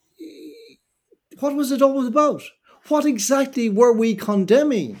 what was it all about? What exactly were we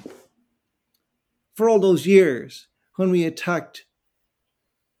condemning for all those years when we attacked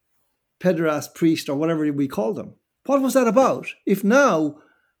pederast priest or whatever we call them? What was that about? If now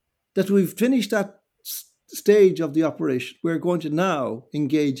that we've finished that stage of the operation, we're going to now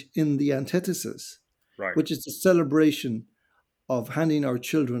engage in the antithesis, Right. which is the celebration of handing our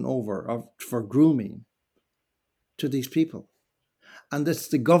children over for grooming to these people. And that's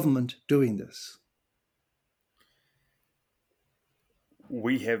the government doing this.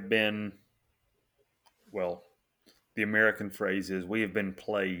 We have been, well, the American phrase is we have been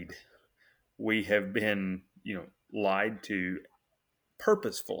played. We have been, lied to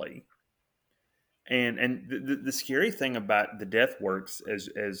purposefully. And the scary thing about the death works, as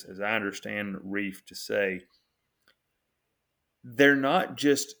I understand Reef to say, they're not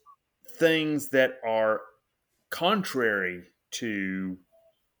just things that are contrary to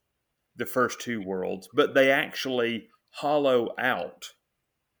the first two worlds, but they actually hollow out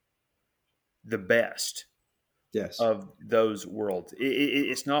the best of those worlds.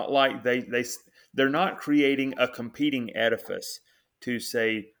 It's not like they're not creating a competing edifice to,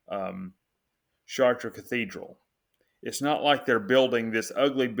 say, Chartres Cathedral. It's not like they're building this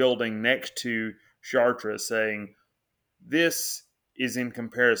ugly building next to Chartres saying, this is in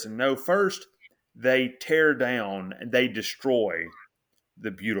comparison. No, first they tear down and they destroy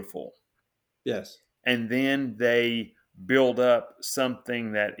the beautiful. Yes. And then they build up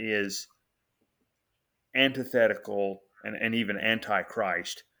something that is antithetical and even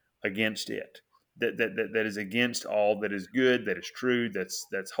antichrist against it. That is against all that is good, that is true,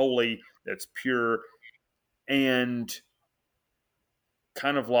 that's holy, that's pure. And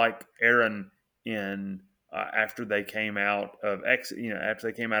kind of like Aaron in after they came out of after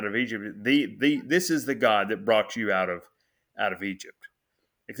they came out of Egypt, this is the God that brought you out of Egypt.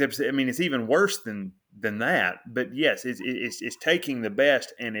 Except, I mean, it's even worse than that. But yes, it's taking the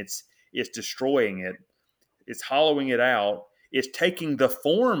best and it's destroying it. It's hollowing it out. It's taking the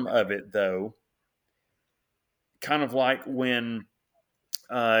form of it, though. Kind of like when,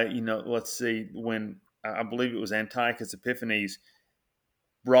 let's see, when I believe it was Antiochus Epiphanes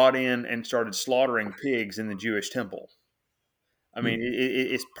brought in and started slaughtering pigs in the Jewish temple. I mean,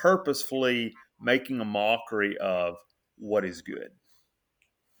 it's purposefully making a mockery of what is good.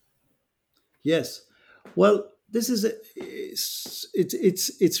 Yes. Well, this is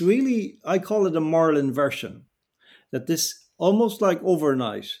it's really, I call it a moral inversion, that this almost like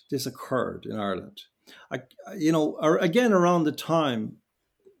overnight this occurred in Ireland. I, again around the time,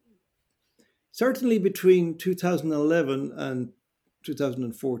 certainly between 2011 and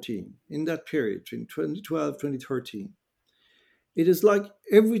 2014, in that period between 2012 2013, it is like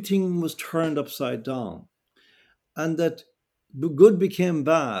everything was turned upside down, and that good became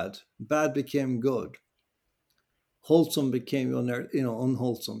bad, bad became good, wholesome became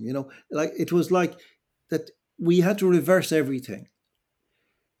unwholesome. Like it was like that we had to reverse everything.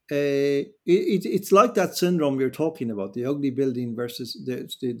 It's like that syndrome you're talking about, the ugly building versus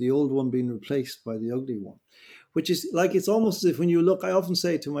the old one being replaced by the ugly one, which is like, it's almost as if when you look, I often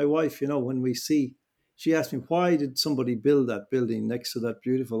say to my wife, when we see, she asked me, why did somebody build that building next to that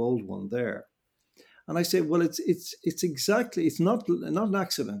beautiful old one there? And I say, well, it's exactly, it's not an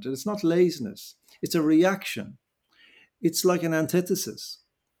accident, it's not laziness, it's a reaction. It's like an antithesis,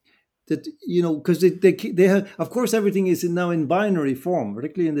 that because they have, of course, everything is now in binary form,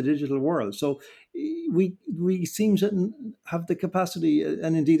 particularly in the digital world. So we seem to have the capacity,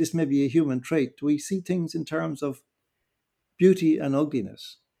 and indeed this may be a human trait, we see things in terms of beauty and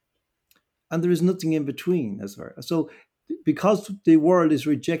ugliness, and there is nothing in between, as far so, because the world is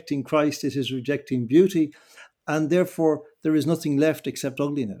rejecting Christ, it is rejecting beauty, and therefore there is nothing left except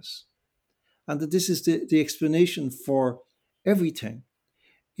ugliness. And that this is the explanation for everything,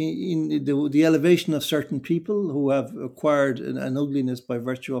 in the elevation of certain people who have acquired an ugliness by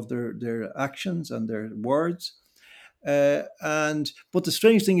virtue of their actions and their words. But the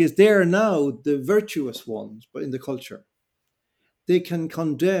strange thing is, they're now the virtuous ones, but in the culture, they can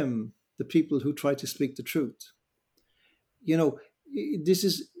condemn the people who try to speak the truth. This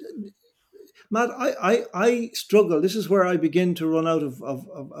is, Matt, I struggle. This is where I begin to run out of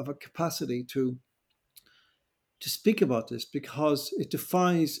a capacity to speak about this, because it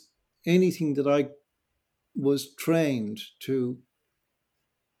defies anything that I was trained to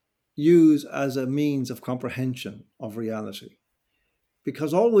use as a means of comprehension of reality.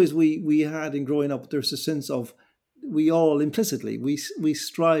 Because always we had, in growing up, there's a sense of, we all implicitly, we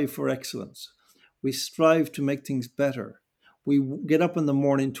strive for excellence. We strive to make things better. We get up in the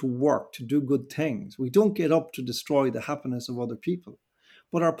morning to work, to do good things. We don't get up to destroy the happiness of other people.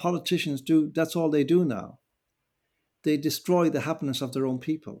 But our politicians do, that's all they do now. They destroy the happiness of their own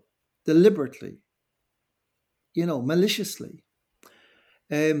people, deliberately, maliciously.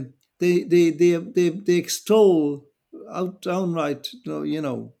 They extol downright,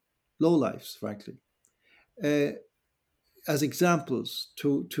 low lives, frankly, uh, as examples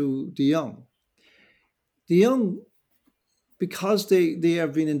to the young. The young, because they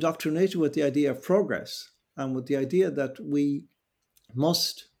have been indoctrinated with the idea of progress, and with the idea that we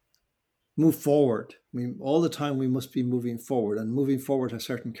must move forward. All the time we must be moving forward, and moving forward has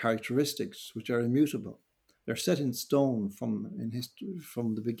certain characteristics which are immutable. They're set in stone in history,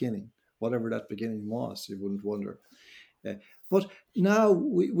 from the beginning, whatever that beginning was. You wouldn't wonder. But now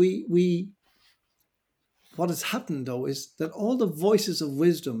we what has happened, though, is that all the voices of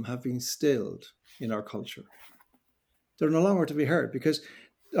wisdom have been stilled in our culture. They're no longer to be heard, because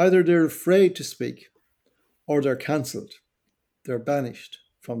either they're afraid to speak, or they're cancelled. They're banished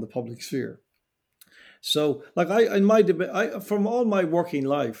from the public sphere. So, like, in my debate, from all my working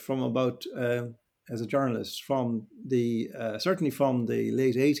life, from about as a journalist, from the certainly from the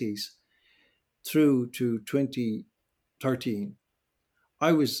late 80s through to 2013,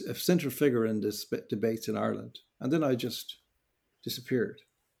 I was a central figure in this debates in Ireland, and then I just disappeared,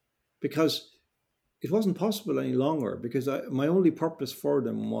 because it wasn't possible any longer. Because my only purpose for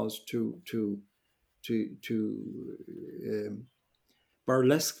them was to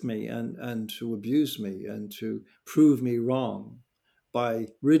burlesque me, and to abuse me, and to prove me wrong by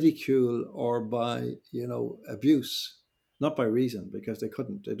ridicule, or by abuse, not by reason, because they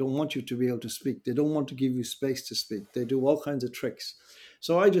couldn't. They don't want you to be able to speak. They don't want to give you space to speak. They do all kinds of tricks.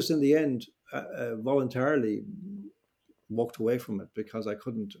 So I just, in the end, voluntarily walked away from it, because I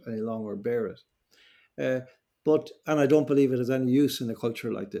couldn't any longer bear it. And I don't believe it has any use in a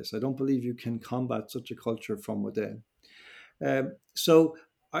culture like this. I don't believe you can combat such a culture from within. So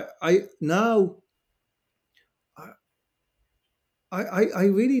I now I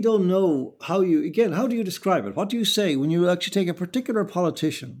really don't know how do you describe it? What do you say when you actually take a particular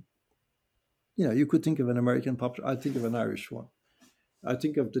politician? You could think of an American I think of an Irish one. I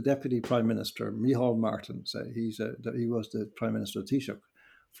think of the Deputy Prime Minister, Micheál Martin. Say he was the Prime Minister of Taoiseach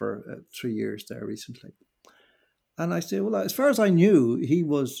for 3 years there recently. And I say, well, as far as I knew, he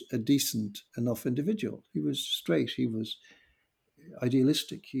was a decent enough individual. He was straight. He was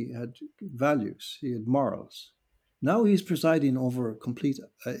idealistic. He had values. He had morals. Now he's presiding over complete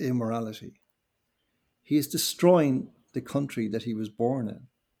immorality. He is destroying the country that he was born in,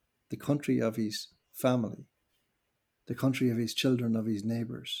 the country of his family, the country of his children, of his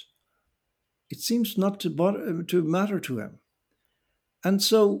neighbors. It seems not to matter to him. And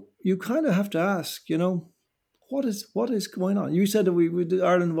so you kind of have to ask, what is going on? You said that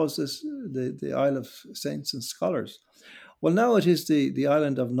Ireland was the Isle of Saints and Scholars. Well, now it is the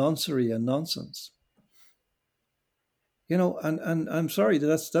island of noncery and nonsense. And I'm sorry,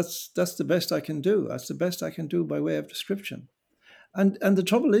 that's the best I can do. That's the best I can do by way of description. And the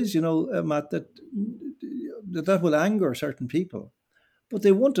trouble is, Matt, that will anger certain people, but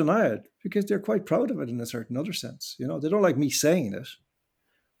they won't deny it because they're quite proud of it in a certain other sense. They don't like me saying it,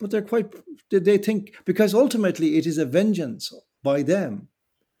 but they think, because ultimately it is a vengeance by them,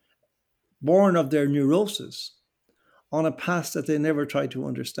 born of their neurosis, on a past that they never tried to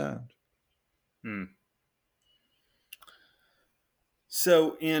understand.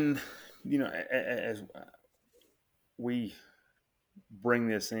 So as we bring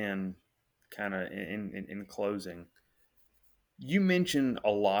this in kind of in closing, you mentioned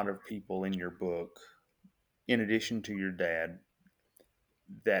a lot of people in your book, in addition to your dad,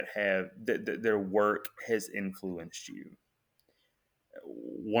 that their work has influenced you.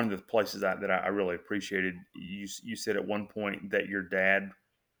 One of the places that I really appreciated, you said at one point that your dad,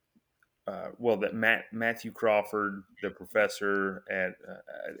 that Matthew Crawford, the professor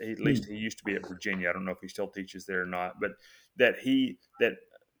at least he used to be at Virginia. I don't know if he still teaches there or not, but that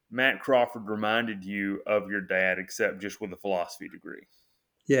Matt Crawford reminded you of your dad, except just with a philosophy degree.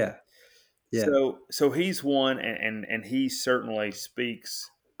 Yeah. Yeah. So he's one, and he certainly speaks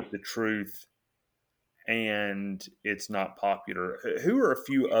the truth, and it's not popular. Who are a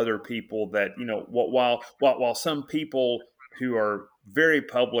few other people that, while some people who are very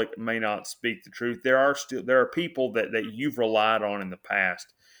public may not speak the truth, there are people that you've relied on in the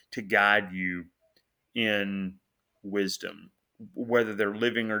past to guide you in wisdom, whether they're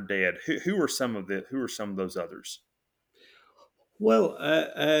living or dead. Who are some of those others? Well,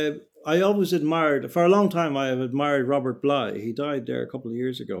 I always admired, for a long time, I have admired Robert Bly. He died there a couple of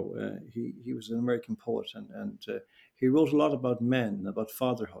years ago. He was an American poet, and he wrote a lot about men, about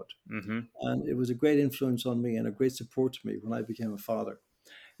fatherhood. Mm-hmm. And it was a great influence on me and a great support to me when I became a father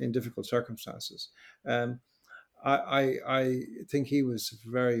in difficult circumstances. I think he was a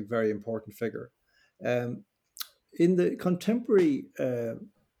very, very important figure. In the contemporary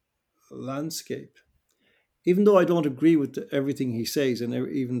landscape, even though I don't agree with everything he says, and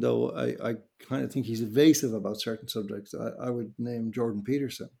even though I kind of think he's evasive about certain subjects, I would name Jordan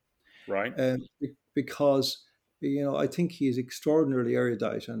Peterson. Right. Because, I think he is extraordinarily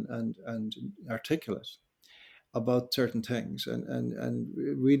erudite and articulate about certain things and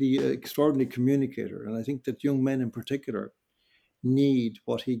really extraordinary communicator. And I think that young men in particular need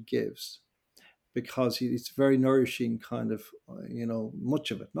what he gives, because it's very nourishing, kind of,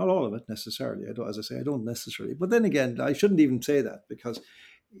 much of it, not all of it necessarily. As I say, I don't necessarily. But then again, I shouldn't even say that, because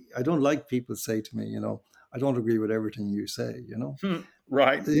I don't like people say to me, I don't agree with everything you say,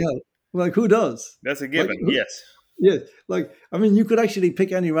 Right. Yeah. Like, who does? That's a given. Yes. Yeah. Like, I mean, you could actually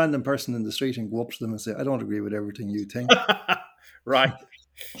pick any random person in the street and go up to them and say, I don't agree with everything you think. Right.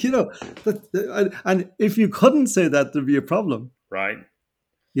 And if you couldn't say that, there'd be a problem. Right.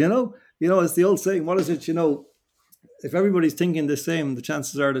 It's the old saying, what is it? If everybody's thinking the same, the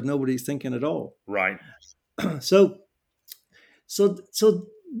chances are that nobody's thinking at all. Right. So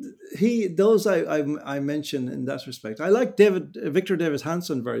those I mentioned in that respect. I like Victor Davis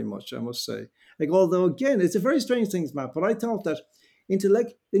Hanson very much, I must say. Like, although again, it's a very strange thing, Matt, but I thought that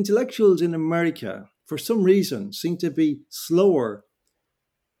intellectuals in America, for some reason, seem to be slower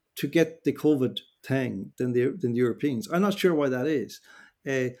to get the COVID thing than the Europeans. I'm not sure why that is.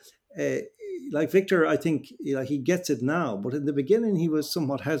 Like Victor, I think he gets it now, but in the beginning he was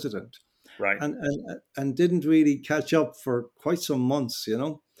somewhat hesitant, right, and didn't really catch up for quite some months.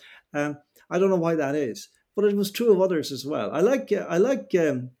 I don't know why that is, but it was true of others as well. I like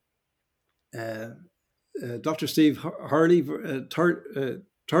Dr. Steve Hurley,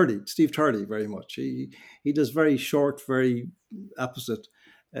 Steve Turley very much. He does very short, very apposite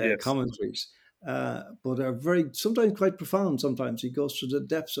commentaries. But are sometimes quite profound. Sometimes he goes to the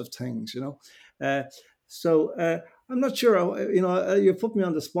depths of things, So I'm not sure. You put me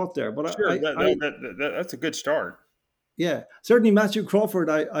on the spot there, but sure, that's a good start. Yeah, certainly Matthew Crawford.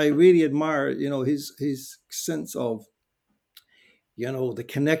 I really admire, his sense of the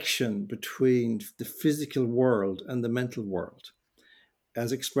connection between the physical world and the mental world,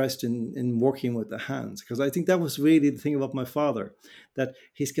 as expressed in working with the hands. Because I think that was really the thing about my father, that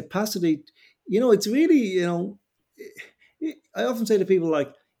his capacity, it's really, I often say to people,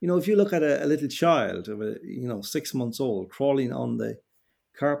 like, if you look at a little child of 6 months old crawling on the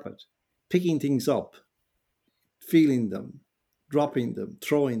carpet, picking things up, feeling them, dropping them,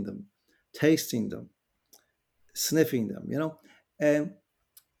 throwing them, tasting them, sniffing them, um,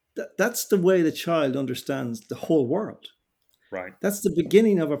 that's the way the child understands the whole world. Right. That's the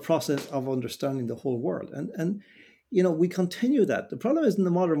beginning of a process of understanding the whole world. And we continue that. The problem is in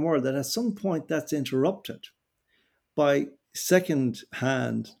the modern world that at some point that's interrupted by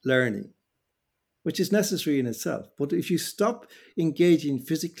second-hand learning, which is necessary in itself. But if you stop engaging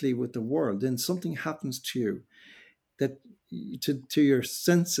physically with the world, then something happens to you, that to your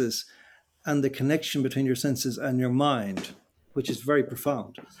senses, and the connection between your senses and your mind, which is very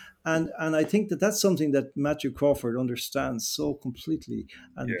profound. And I think that that's something that Matthew Crawford understands so completely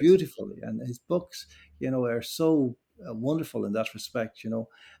and Yes. beautifully. And his books, are so wonderful in that respect.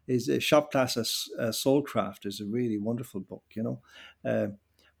 His Shop Class Soulcraft is a really wonderful book.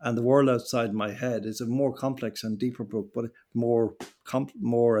 And The World Outside My Head is a more complex and deeper book, but more,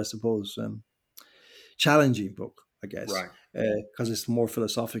 I suppose, challenging book, I guess, Right. because it's more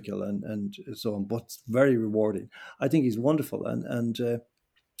philosophical and so on, but very rewarding. I think he's wonderful, uh,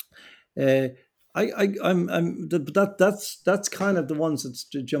 that's kind of the ones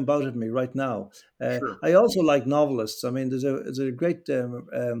that jump out at me right now. Sure. I also like novelists. I mean, there's a great.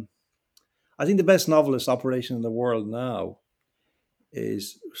 I think the best novelist operation in the world now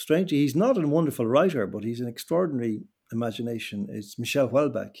is, strangely, he's not a wonderful writer, but he's an extraordinary imagination. It's Michel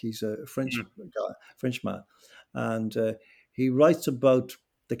Houellebecq. He's a French Mm. guy, Frenchman, and he writes about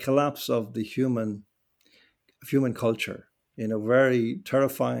the collapse of the human culture in a very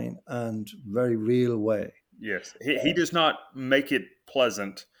terrifying and very real way. Yes. He does not make it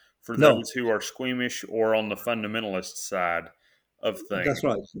pleasant for No, those who are squeamish or on the fundamentalist side of things. that's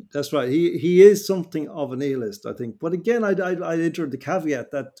right. That's right. He is something of a nihilist, I think. But again, I enter the caveat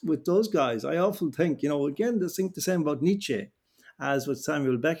that with those guys, I often think, again, they think the same about Nietzsche as with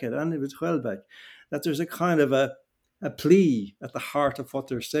Samuel Beckett and with Houellebecq, that there's a kind of a plea at the heart of what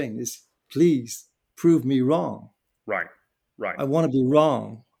they're saying is, please prove me wrong. Right. Right. I want to be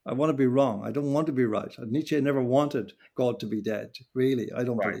wrong. I want to be wrong. I don't want to be right. Nietzsche never wanted God to be dead. Really, I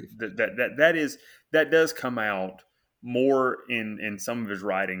don't Right. believe. That does come out more in some of his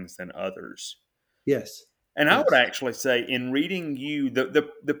writings than others. Yes. And I would Yes. actually say, in reading you,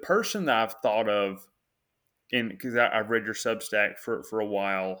 the person that I've thought of, in because I've read your Substack for a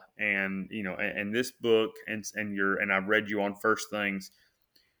while, and and this book, and I've read you on First Things.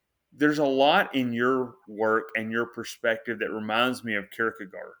 There's a lot in your work and your perspective that reminds me of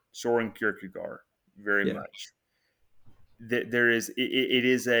Kierkegaard, Soren Kierkegaard, very Yeah. much. That there is it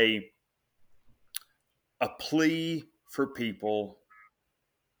is a plea for people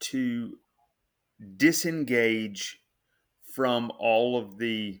to disengage from all of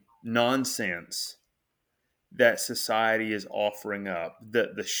the nonsense that society is offering up,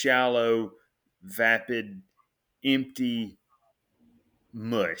 the shallow, vapid, empty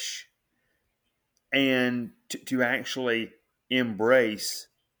mush, and to actually embrace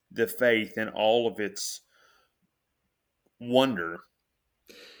the faith and all of its wonder.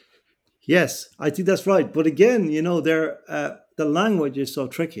 Yes, I think that's right. But again, the language is so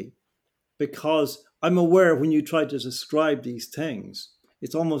tricky, because I'm aware when you try to describe these things,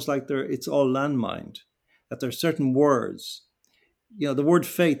 it's almost like it's all landmined. That there are certain words. The word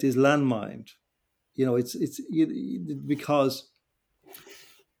faith is landmined. Because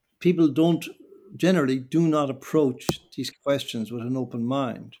people don't generally do not approach these questions with an open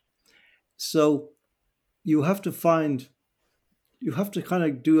mind. So you have to find you have to kind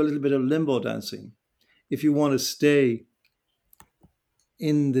of do a little bit of limbo dancing if you want to stay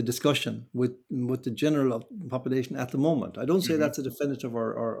in the discussion with the general population at the moment. I don't say Mm-hmm. that's a definitive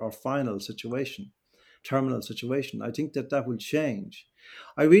or final situation, terminal situation. I think that will change.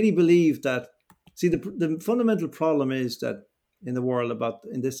 I really believe that. See, the fundamental problem is that in the world, about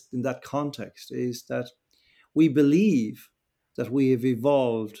in that context, is that we believe that we have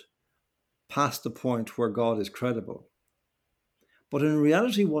evolved past the point where God is credible. But in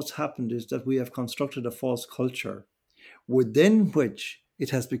reality, what's happened is that we have constructed a false culture within which it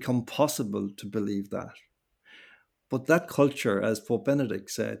has become possible to believe that. But that culture, as Pope Benedict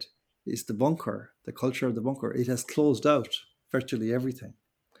said, is the bunker, the culture of the bunker. It has closed out virtually everything.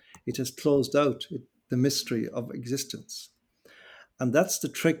 It has closed out the mystery of existence. And that's the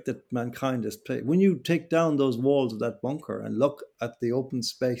trick that mankind has played. When you take down those walls of that bunker and look at the open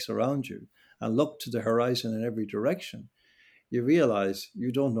space around you and look to the horizon in every direction, you realize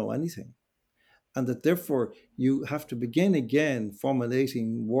you don't know anything. And that therefore you have to begin again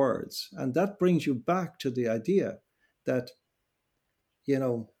formulating words. And that brings you back to the idea that,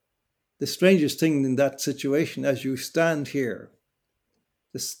 the strangest thing in that situation, as you stand here,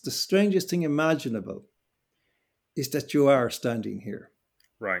 the strangest thing imaginable is that you are standing here.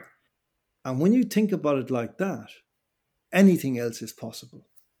 Right. And when you think about it like that, anything else is possible.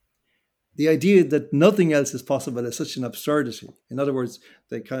 The idea that nothing else is possible is such an absurdity. In other words,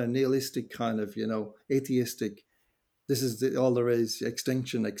 the kind of nihilistic kind of, atheistic, this is all there is,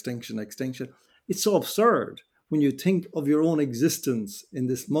 extinction, extinction, extinction. It's so absurd when you think of your own existence in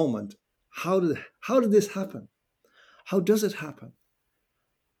this moment. How did this happen? How does it happen?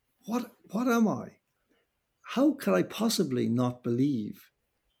 What am I? How could I possibly not believe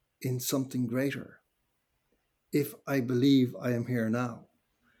in something greater if I believe I am here now?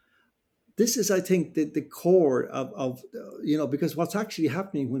 This is, I think, the core of because what's actually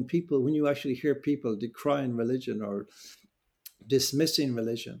happening when you actually hear people decrying religion or dismissing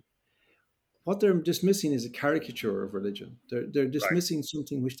religion, what they're dismissing is a caricature of religion. They're dismissing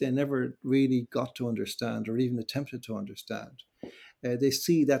something which they never really got to understand or even attempted to understand. They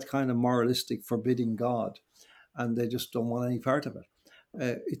see that kind of moralistic, forbidding God, and they just don't want any part of it.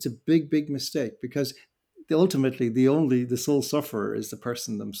 It's a big, big mistake, because ultimately the sole sufferer is the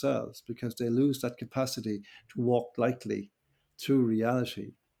person themselves, because they lose that capacity to walk lightly through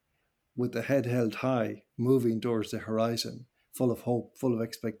reality with the head held high, moving towards the horizon, full of hope, full of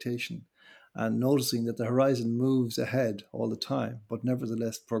expectation, and noticing that the horizon moves ahead all the time, but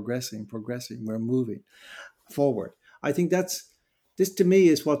nevertheless progressing, we're moving forward. I think this to me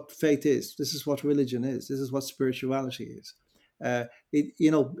is what faith is. This is what religion is. This is what spirituality is. But it's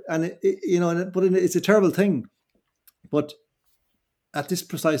a terrible thing. But at this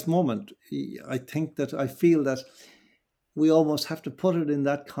precise moment, I feel that we almost have to put it in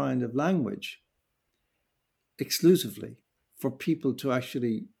that kind of language exclusively for people to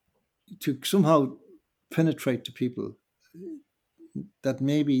actually, to somehow penetrate to people that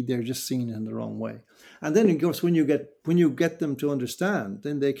maybe they're just seeing it in the wrong way. And then, of course, when you get them to understand,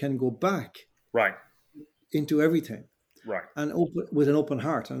 then they can go back into everything. Right. And with an open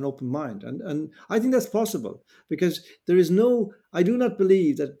heart and an open mind. And I think that's possible, because I do not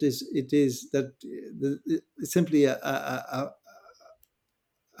believe that it's simply a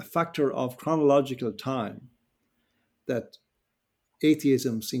factor of chronological time that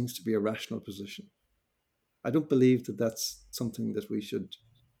atheism seems to be a rational position. I don't believe that that's something that we should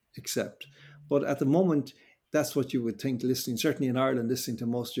accept. But at the moment, that's what you would think, certainly in Ireland, listening to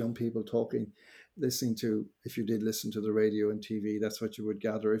most young people talking, if you did listen to the radio and TV, that's what you would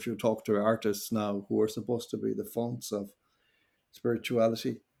gather. If you talk to artists now who are supposed to be the fonts of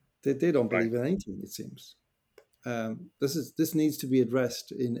spirituality, they don't believe in anything, it seems. This needs to be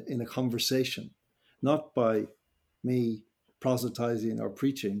addressed in a conversation, not by me proselytizing or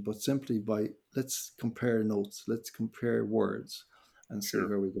preaching, but simply by, let's compare notes, let's compare words and see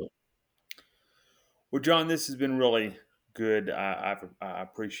where we go. Well, John, this has been really good. I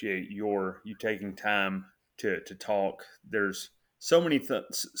appreciate you taking time to talk. There's so many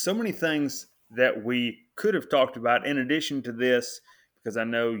things that we could have talked about in addition to this, because I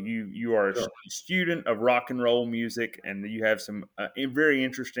know you are a student of rock and roll music, and you have some very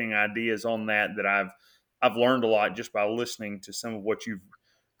interesting ideas on that I've learned a lot just by listening to some of what you've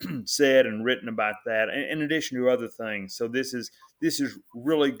said and written about that, in addition to other things. So this is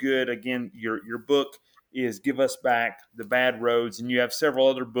really good. Again, your book is Give Us Back the Bad Roads, and you have several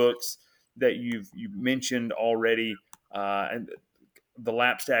other books that you've mentioned already. And the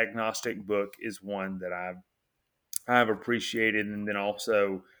Lapsed Agnostic book is one that I've appreciated, and then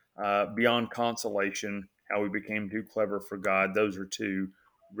also Beyond Consolation: How We Became Too Clever for God. Those are two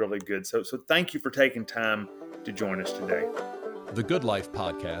really good. So thank you for taking time to join us today. The Good Life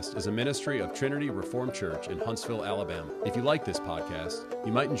Podcast is a ministry of Trinity Reformed Church in Huntsville, Alabama. If you like this podcast,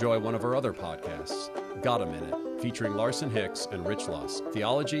 you might enjoy one of our other podcasts, Got a Minute, featuring Larson Hicks and Rich Lusk.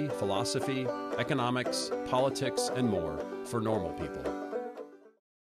 Theology, philosophy, economics, politics, and more for normal people.